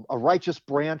 A righteous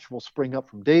branch will spring up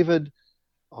from David,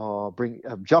 bring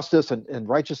justice and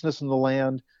righteousness in the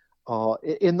land.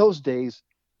 In those days,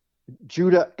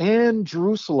 Judah and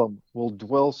Jerusalem will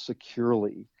dwell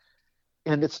securely,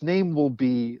 and its name will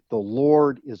be the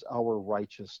Lord is our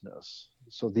righteousness.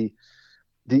 So the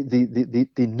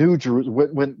New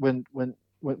Jerusalem,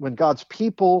 when God's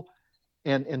people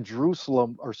and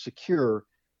Jerusalem are secure,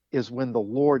 is when the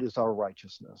Lord is our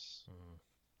righteousness.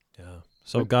 Yeah.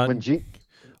 So God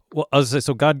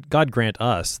grant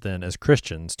us then as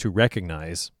Christians to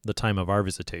recognize the time of our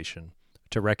visitation,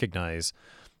 to recognize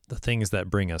the things that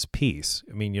bring us peace.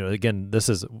 I mean, again, this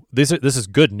is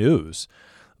good news,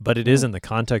 but it is in the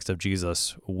context of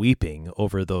Jesus weeping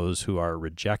over those who are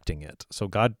rejecting it. So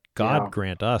God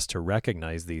grant us to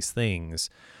recognize these things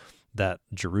that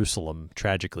Jerusalem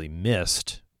tragically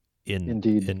missed in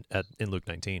Luke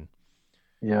 19.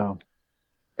 Yeah,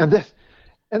 and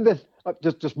then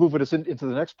just moving us into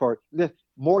the next part,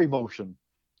 more emotion.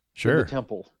 Sure. In the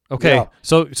temple. Okay. Yeah.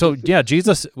 So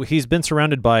Jesus, he's been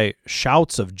surrounded by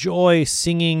shouts of joy,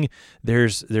 singing.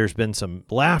 There's been some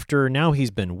laughter. Now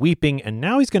he's been weeping, and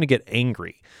now he's going to get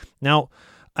angry. Now,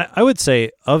 I would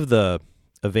say of the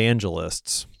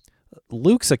evangelists,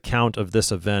 Luke's account of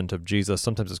this event of Jesus,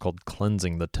 sometimes it's called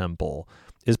cleansing the temple,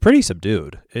 is pretty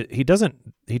subdued. He doesn't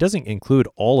include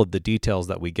all of the details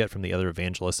that we get from the other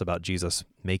evangelists about Jesus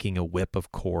making a whip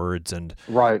of cords and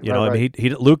right. I mean,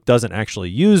 Luke doesn't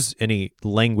actually use any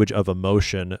language of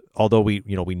emotion, although we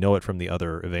know it from the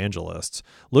other evangelists.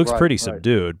 Luke's pretty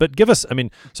subdued. But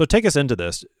take us into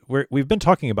this. We've been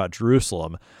talking about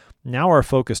Jerusalem. Now our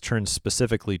focus turns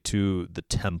specifically to the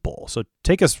temple. So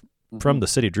take us from the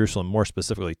city of Jerusalem more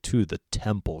specifically to the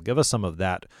temple. Give us some of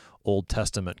that Old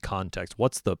Testament context.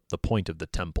 What's the point of the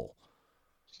temple?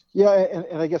 Yeah,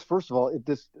 and I guess first of all,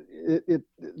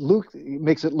 Luke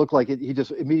makes it look like he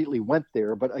just immediately went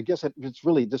there, but I guess it's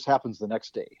really this happens the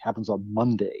next day. Happens on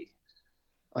Monday.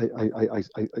 I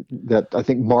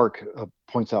think Mark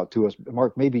points out to us.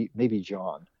 Mark, maybe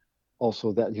John,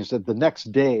 also that he said the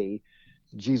next day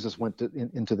Jesus went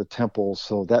into the temple,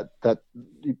 so that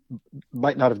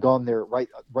might not have gone there right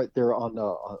there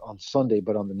on Sunday,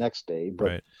 but on the next day.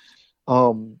 But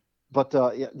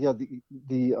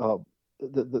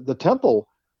the temple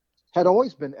had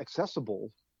always been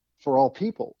accessible for all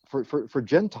people, for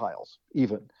Gentiles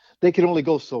even. They could only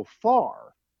go so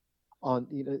far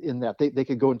in that they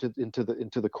could go into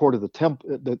the court of the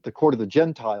temple, the court of the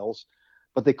Gentiles,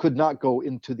 but they could not go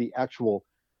into the actual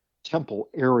temple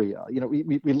area.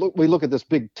 We look at this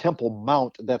big temple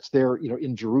mount that's there,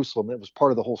 in Jerusalem. That was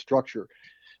part of the whole structure.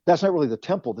 That's not really the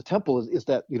temple. The temple is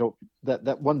that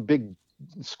that one big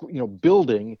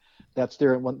building that's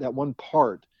there in that one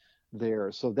part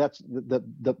there. So that's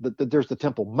there's the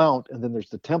Temple Mount, and then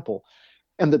there's the temple,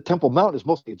 and the Temple Mount is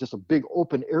mostly just a big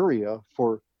open area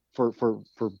for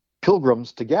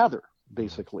pilgrims to gather,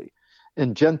 basically.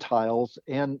 And Gentiles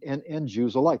and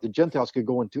Jews alike. The Gentiles could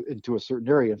go into a certain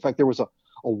area. In fact, there was a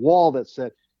wall that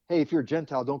said, "Hey, if you're a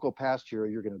Gentile, don't go past here, or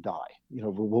you're going to die.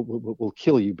 We'll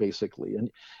kill you," basically.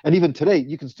 And even today,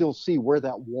 you can still see where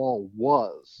that wall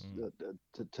was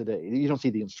today. You don't see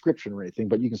the inscription or anything,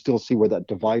 but you can still see where that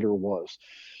divider was.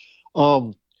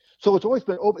 So it's always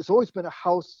been open. It's always been a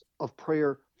house of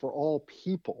prayer for all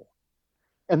people.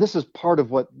 And this is part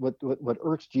of what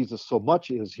irks Jesus so much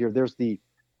is here. There's the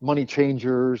money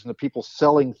changers and the people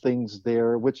selling things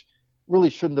there, which really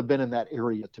shouldn't have been in that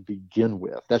area to begin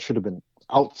with. That should have been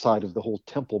outside of the whole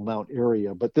Temple Mount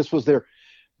area. But this was their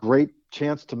great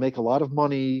chance to make a lot of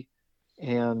money,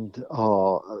 and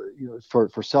for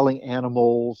selling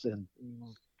animals, and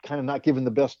kind of not giving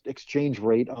the best exchange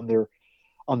rate on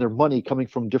their money coming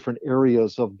from different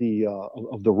areas of the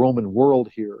Roman world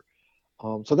here.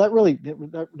 So that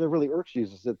really irks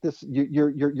Jesus, that this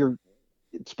you're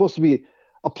it's supposed to be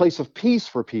a place of peace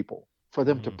for people, for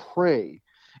them to pray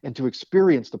and to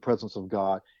experience the presence of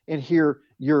God. And here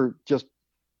you're just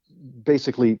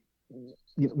basically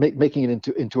making it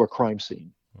into a crime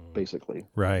scene, basically.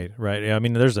 Right. Yeah, I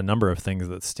mean, there's a number of things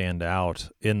that stand out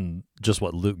in just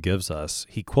what Luke gives us.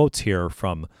 He quotes here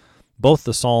from both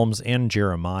the Psalms and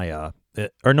Jeremiah.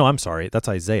 That's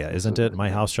Isaiah, isn't it? My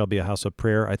house shall be a house of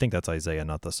prayer. I think that's Isaiah,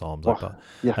 not the Psalms.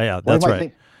 Yeah, that's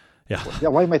right.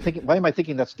 Why am I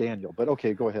thinking that's Daniel? But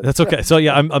okay, go ahead. That's okay. So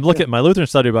I'm looking at my Lutheran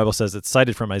Study Bible says it's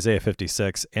cited from Isaiah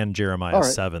 56 and Jeremiah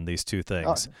 7, these two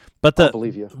things. But I'll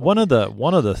believe you. One of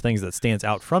the things that stands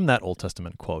out from that Old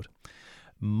Testament quote,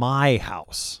 my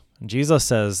house. Jesus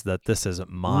says that this is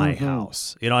my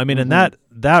house. And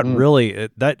that really,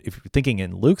 that if you're thinking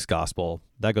in Luke's gospel,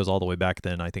 that goes all the way back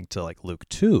then, I think, to like Luke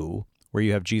 2, where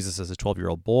you have Jesus as a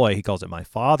 12-year-old boy. He calls it my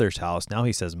Father's house. Now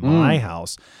he says my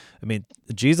house. I mean,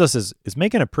 Jesus is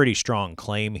making a pretty strong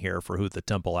claim here for who the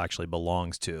temple actually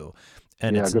belongs to.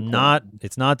 And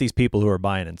it's not these people who are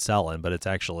buying and selling, but it's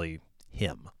actually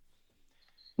him.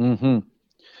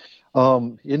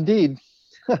 Indeed.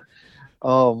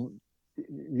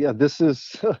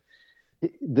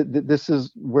 This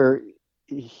is where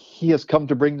he has come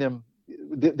to bring them.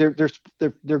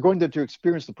 They're going to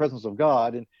experience the presence of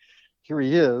God, and here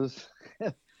he is,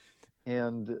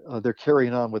 and they're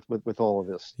carrying on with all of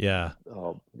this. Yeah.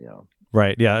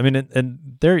 Right. Yeah. I mean, and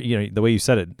they're, the way you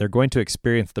said it, they're going to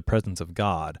experience the presence of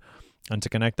God, and to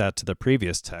connect that to the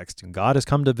previous text, God has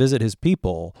come to visit his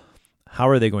people. How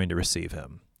are they going to receive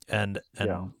him? And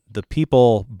the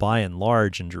people, by and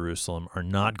large, in Jerusalem are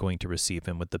not going to receive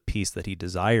him with the peace that he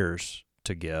desires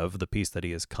to give, the peace that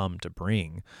he has come to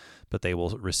bring, but they will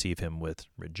receive him with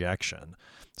rejection.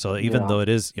 So even though it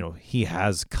is, he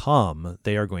has come,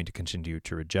 they are going to continue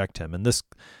to reject him. And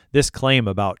this claim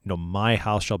about, my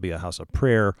house shall be a house of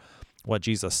prayer, what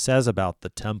Jesus says about the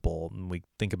temple, and we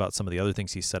think about some of the other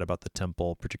things he said about the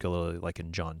temple, particularly like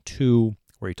in John 2,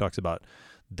 where he talks about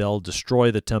they'll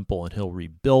destroy the temple and he'll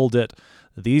rebuild it.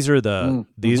 These are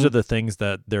the things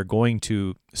that they're going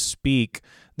to speak.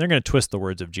 They're going to twist the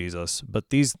words of Jesus, but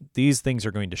these things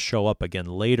are going to show up again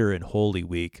later in Holy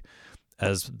Week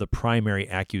as the primary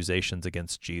accusations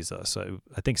against Jesus.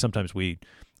 I think sometimes we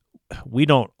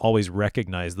don't always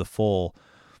recognize the full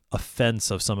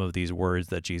offense of some of these words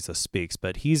that Jesus speaks,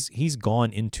 but he's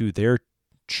gone into their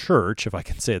church, if I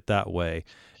can say it that way,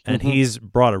 and he's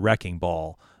brought a wrecking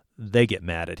ball. They get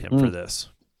mad at him for this.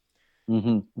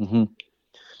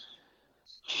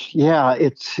 Yeah,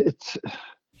 it's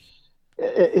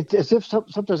as if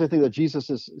sometimes I think that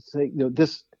Jesus is saying,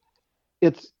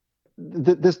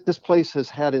 this place has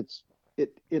had it's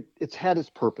had its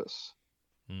purpose,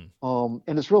 and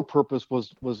its real purpose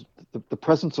was the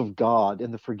presence of God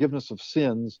and the forgiveness of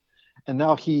sins, and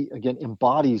now he again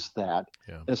embodies that.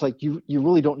 Yeah. And it's like you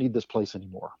really don't need this place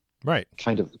anymore. Right.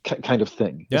 Kind of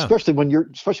thing. Yeah. Especially when you're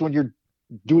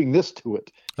doing this to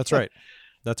it. That's right.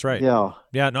 That's right. Yeah.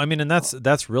 Yeah. No, I mean, and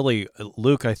that's really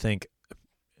Luke, I think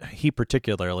he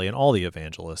particularly, and all the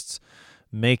evangelists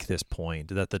make this point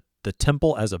that the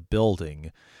temple as a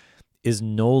building is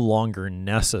no longer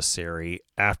necessary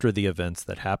after the events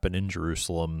that happen in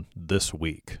Jerusalem this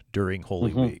week during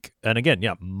Holy Week. And again,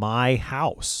 my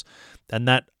house. And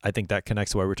that, I think that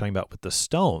connects to what we're talking about with the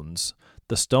stones.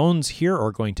 The stones here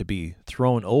are going to be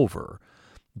thrown over,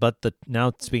 but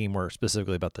now speaking more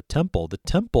specifically about the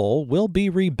temple will be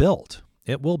rebuilt.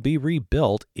 It will be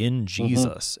rebuilt in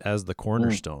Jesus as the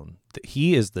cornerstone.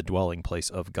 He is the dwelling place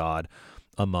of God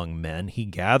among men. He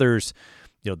gathers,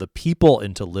 the people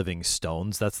into living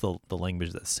stones. That's the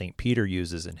language that St. Peter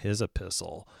uses in his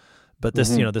epistle. But this,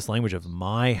 this language of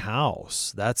my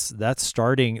house, that's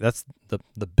starting. That's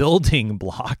the building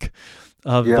block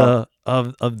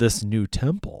of this new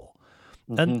temple.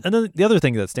 And then the other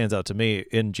thing that stands out to me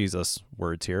in Jesus'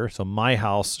 words here, so my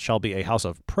house shall be a house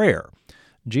of prayer.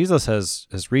 Jesus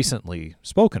has recently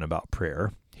spoken about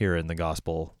prayer here in the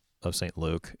Gospel of St.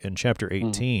 Luke. In chapter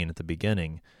 18, at the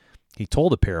beginning, he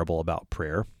told a parable about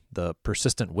prayer, the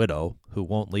persistent widow who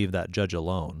won't leave that judge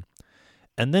alone.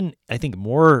 And then I think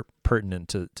more pertinent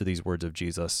to these words of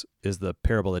Jesus is the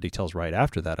parable that he tells right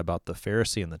after that about the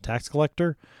Pharisee and the tax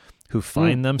collector who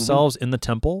find themselves in the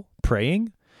temple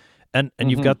praying, And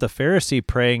you've got the Pharisee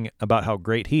praying about how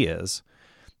great he is,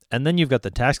 and then you've got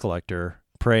the tax collector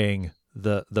praying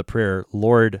the prayer,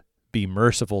 Lord, be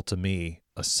merciful to me,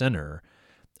 a sinner.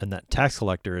 And that tax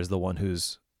collector is the one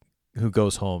who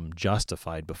goes home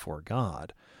justified before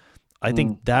God. I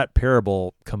think that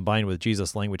parable combined with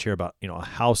Jesus' language here about, a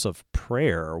house of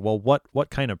prayer. Well, what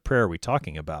kind of prayer are we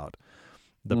talking about?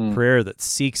 The prayer that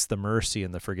seeks the mercy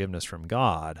and the forgiveness from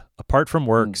God, apart from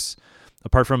works,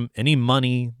 apart from any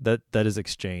money that is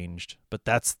exchanged. But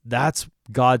that's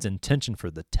God's intention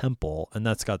for the temple, and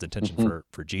that's God's intention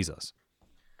for Jesus.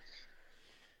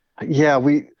 Yeah,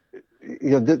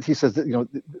 he says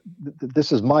that,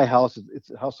 this is my house. It's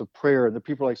a house of prayer, and the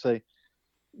people say,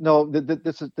 no,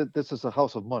 this is a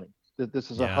house of money.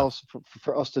 This is a house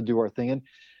for us to do our thing,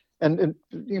 and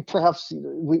perhaps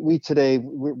we today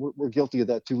we're guilty of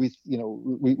that too.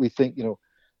 We think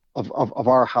of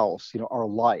our house, our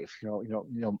life.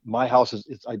 My house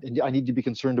I need to be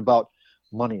concerned about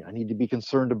money. I need to be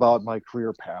concerned about my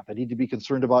career path. I need to be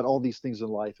concerned about all these things in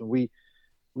life, and we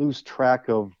lose track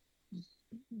of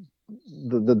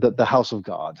the house of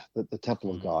God, the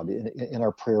temple of God in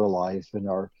our prayer life, and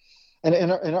our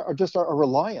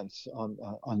reliance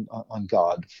on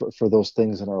God for those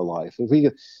things in our life.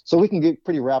 So we can get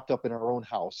pretty wrapped up in our own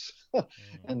house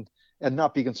and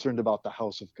not be concerned about the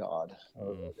house of God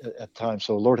at times.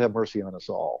 So Lord have mercy on us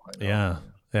all. Yeah.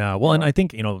 Well, and I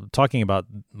think, talking about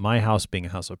my house being a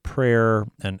house of prayer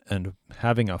and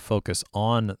having a focus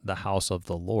on the house of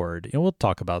the Lord, we'll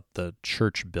talk about the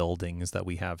church buildings that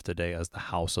we have today as the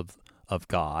house of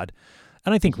God.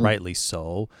 And I think rightly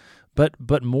so,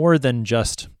 but more than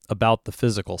just about the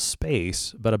physical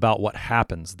space, but about what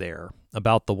happens there,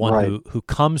 about the one who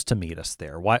comes to meet us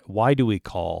there. Why do we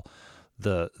call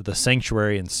the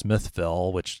sanctuary in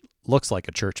Smithville, which looks like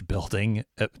a church building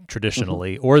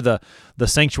traditionally, or the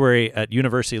sanctuary at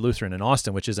University Lutheran in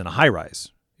Austin, which is in a high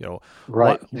rise?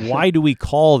 Why do we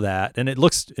call that? And it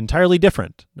looks entirely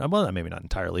different. Well, maybe not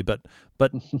entirely, but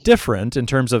different in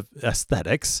terms of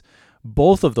aesthetics.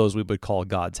 Both of those we would call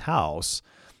God's house,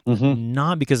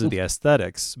 not because of the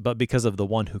aesthetics, but because of the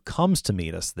one who comes to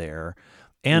meet us there,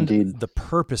 and the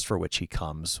purpose for which he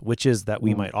comes, which is that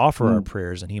we might offer our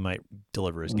prayers and he might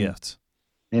deliver his gifts.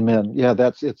 Amen. Yeah,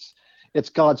 it's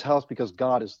God's house because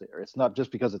God is there. It's not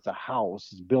just because it's a house,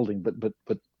 it's a building,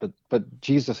 but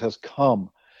Jesus has come,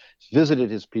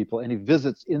 visited his people, and he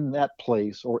visits in that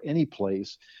place or any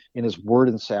place in his word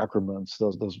and sacraments.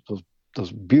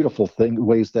 Those beautiful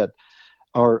ways that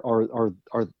are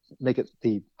make it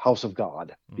the house of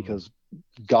God, because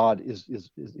God is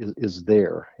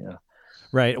there. Yeah.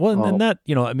 Right. Well, and that,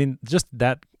 just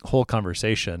that whole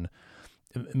conversation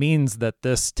means that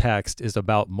this text is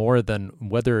about more than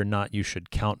whether or not you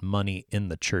should count money in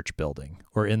the church building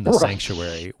or in the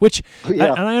sanctuary, which, and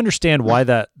I understand why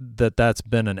that's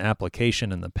been an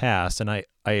application in the past. And I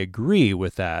agree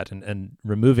with that and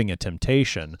removing a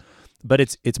temptation, but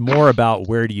it's more about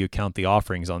where do you count the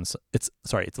offerings it's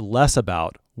less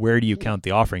about where do you count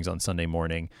the offerings on Sunday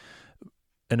morning.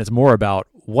 And it's more about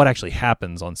what actually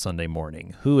happens on Sunday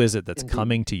morning. Who is it that's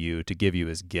coming to you to give you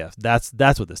his gift? That's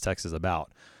what this text is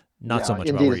about, not so much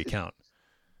about where you count.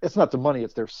 It's not the money;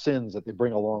 it's their sins that they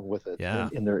bring along with it.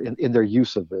 In their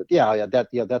use of it.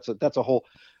 That's a whole,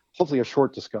 hopefully a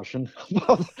short discussion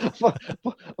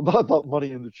about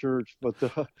money in the church. But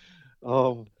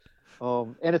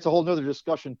and it's a whole nother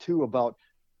discussion too about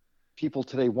people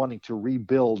today wanting to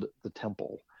rebuild the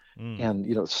temple. And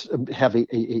have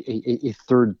a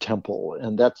third temple,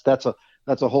 and that's a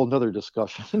whole nother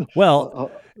discussion. Well,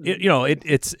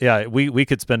 we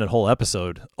could spend a whole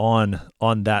episode on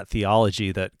that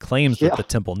theology that claims that the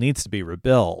temple needs to be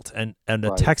rebuilt, and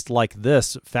a text like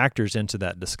this factors into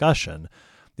that discussion.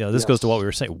 This goes to what we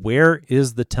were saying. Where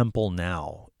is the temple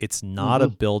now? It's not a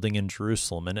building in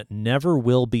Jerusalem, and it never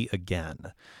will be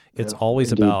again. It's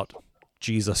always about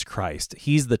Jesus Christ.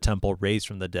 He's the temple raised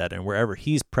from the dead, and wherever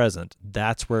he's present,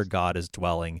 that's where God is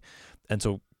dwelling. And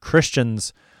so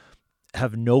Christians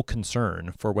have no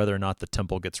concern for whether or not the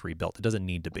temple gets rebuilt. It doesn't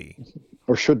need to be.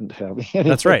 Or shouldn't have.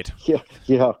 That's right.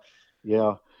 Yeah.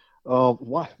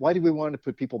 Why do we want to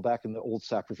put people back in the old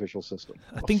sacrificial system?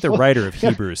 I think the writer of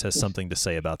Hebrews has something to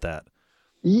say about that.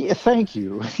 Yeah, thank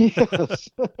you. Yes.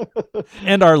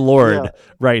 And our Lord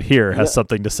right here has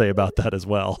something to say about that as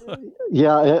well.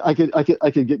 Yeah, I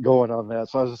could get going on that.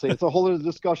 So I was going to say, it's a whole other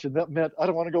discussion. That meant I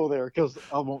don't want to go there because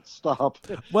I won't stop.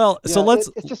 Well, so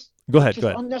let's go ahead.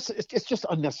 It's just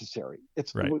unnecessary.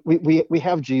 It's right. We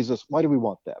have Jesus. Why do we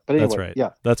want that? But anyway, that's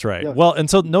right. That's right. Yeah. Well, and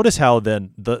so notice how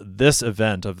then this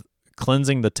event of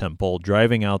cleansing the temple,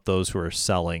 driving out those who are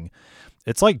selling,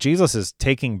 It's like Jesus is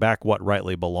taking back what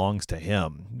rightly belongs to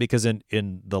him, because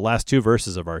in the last two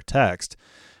verses of our text,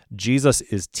 Jesus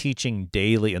is teaching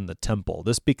daily in the temple.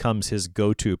 This becomes his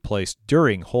go-to place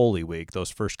during Holy Week,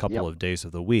 those first couple of days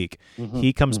of the week.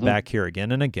 He comes back here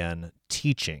again and again,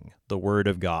 teaching the Word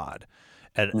of God.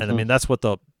 And I mean, that's what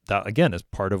that again is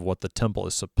part of what the temple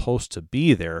is supposed to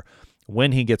be there.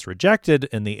 When he gets rejected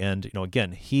in the end,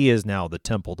 again, he is now the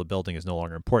temple. The building is no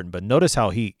longer important. But notice how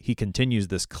he continues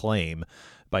this claim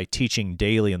by teaching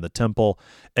daily in the temple.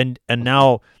 And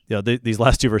now, these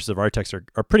last two verses of our text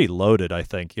are pretty loaded, I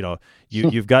think.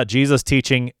 You've got Jesus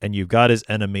teaching, and you've got his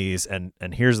enemies, and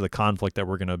here's the conflict that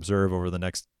we're going to observe over the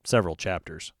next several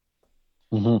chapters.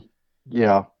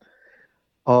 Yeah.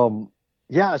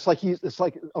 It's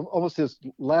like almost his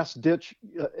last ditch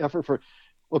effort for,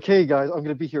 okay, guys, I'm going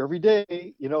to be here every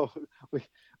day. For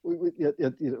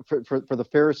the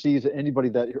Pharisees, anybody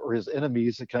that or his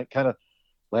enemies, kind of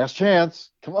last chance.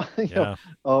 Come on,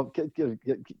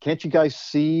 can't you guys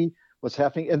see what's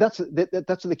happening? And that's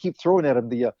what they keep throwing at him.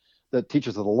 The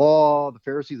teachers of the law, the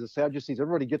Pharisees, the Sadducees,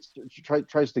 everybody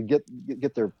tries to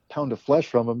get their pound of flesh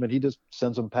from him, and he just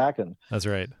sends them packing. That's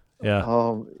right. Yeah.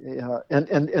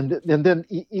 And then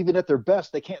even at their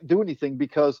best, they can't do anything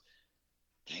because,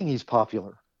 dang, he's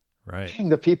popular. Right. Dang,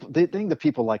 the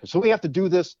people like him. So we have to do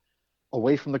this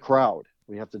away from the crowd.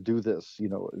 We have to do this,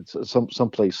 it's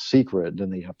someplace secret,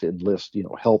 and they have to enlist,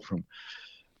 help from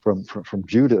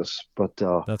Judas. But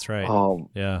that's right.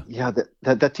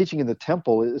 That teaching in the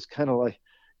temple is kind of like,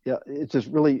 it's just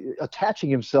really attaching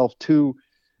himself to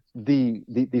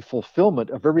the fulfillment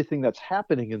of everything that's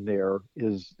happening in there.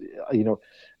 Is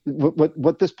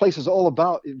what this place is all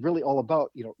about. Really all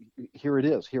about. Here it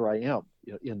is. Here I am.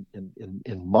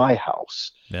 In my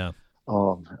house. Yeah.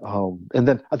 And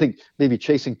then I think maybe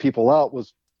chasing people out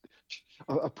was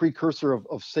a precursor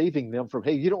of saving them from,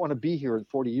 hey, you don't want to be here in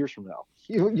 40 years from now.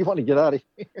 You want to get out of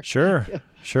here. Sure.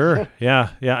 Yeah.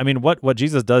 I mean, what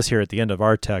Jesus does here at the end of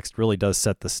our text really does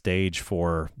set the stage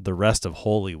for the rest of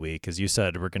Holy Week. As you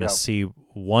said, we're going to see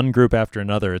one group after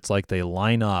another. It's like they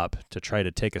line up to try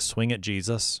to take a swing at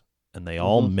Jesus, and they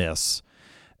all miss.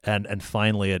 And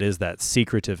finally, it is that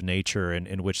secretive nature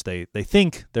in which they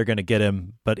think they're going to get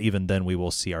him, but even then we will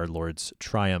see our Lord's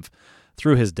triumph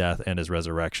through his death and his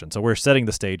resurrection. So we're setting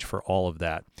the stage for all of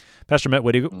that. Pastor Matt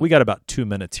Whitty, we got about 2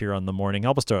 minutes here on the morning.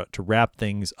 Help us to wrap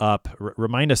things up.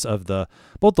 Remind us of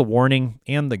both the warning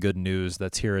and the good news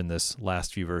that's here in this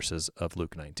last few verses of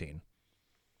Luke 19.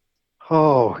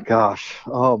 Oh, gosh.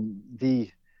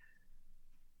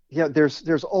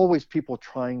 There's always people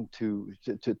trying to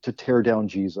tear down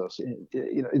Jesus,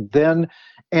 then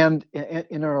and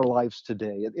in our lives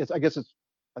today. I guess it's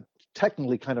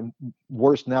technically kind of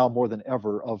worse now more than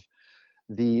ever, of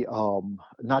the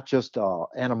not just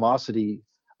animosity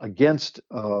against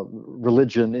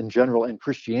religion in general and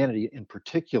Christianity in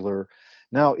particular.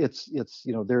 Now it's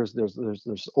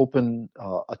there's open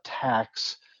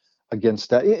attacks against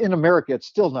that. In America, it's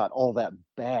still not all that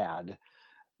bad.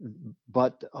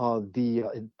 But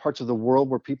in parts of the world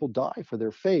where people die for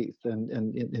their faith,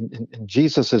 and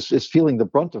Jesus is feeling the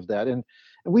brunt of that, and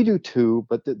we do too.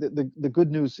 But the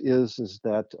good news is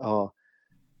that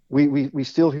we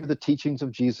still hear the teachings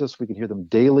of Jesus. We can hear them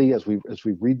daily as we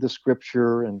read the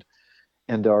Scripture, and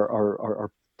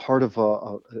are part of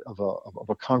a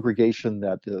congregation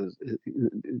that is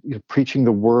preaching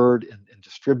the Word and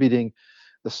distributing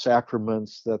the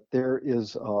sacraments. That there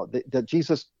is that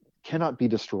Jesus cannot be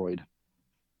destroyed,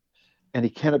 and he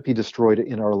cannot be destroyed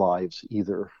in our lives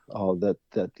either.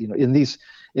 In these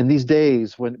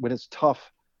days when it's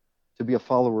tough to be a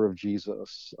follower of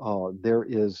Jesus, there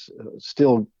is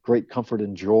still great comfort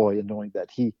and joy in knowing that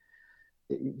he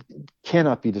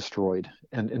cannot be destroyed,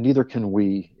 and neither can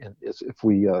we, and if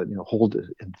we hold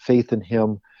in faith in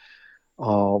him,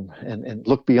 and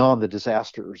look beyond the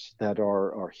disasters that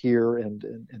are here and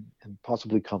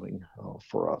possibly coming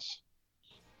for us.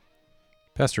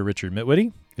 Pastor Richard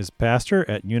Mitwitty is pastor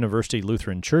at University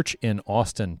Lutheran Church in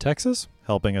Austin, Texas,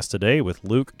 helping us today with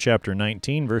Luke chapter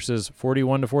 19, verses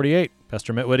 41 to 48.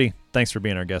 Pastor Mitwitty, thanks for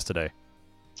being our guest today.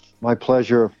 My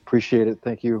pleasure. Appreciate it.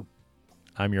 Thank you.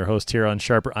 I'm your host here on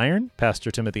Sharper Iron,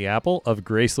 Pastor Timothy Apple of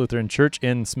Grace Lutheran Church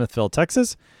in Smithville,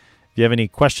 Texas. If you have any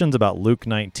questions about Luke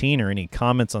 19 or any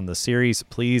comments on the series,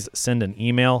 please send an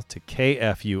email to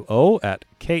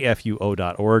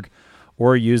kfuo@kfuo.org.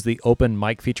 or use the open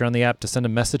mic feature on the app to send a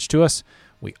message to us.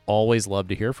 We always love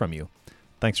to hear from you.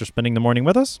 Thanks for spending the morning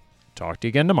with us. Talk to you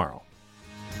again tomorrow.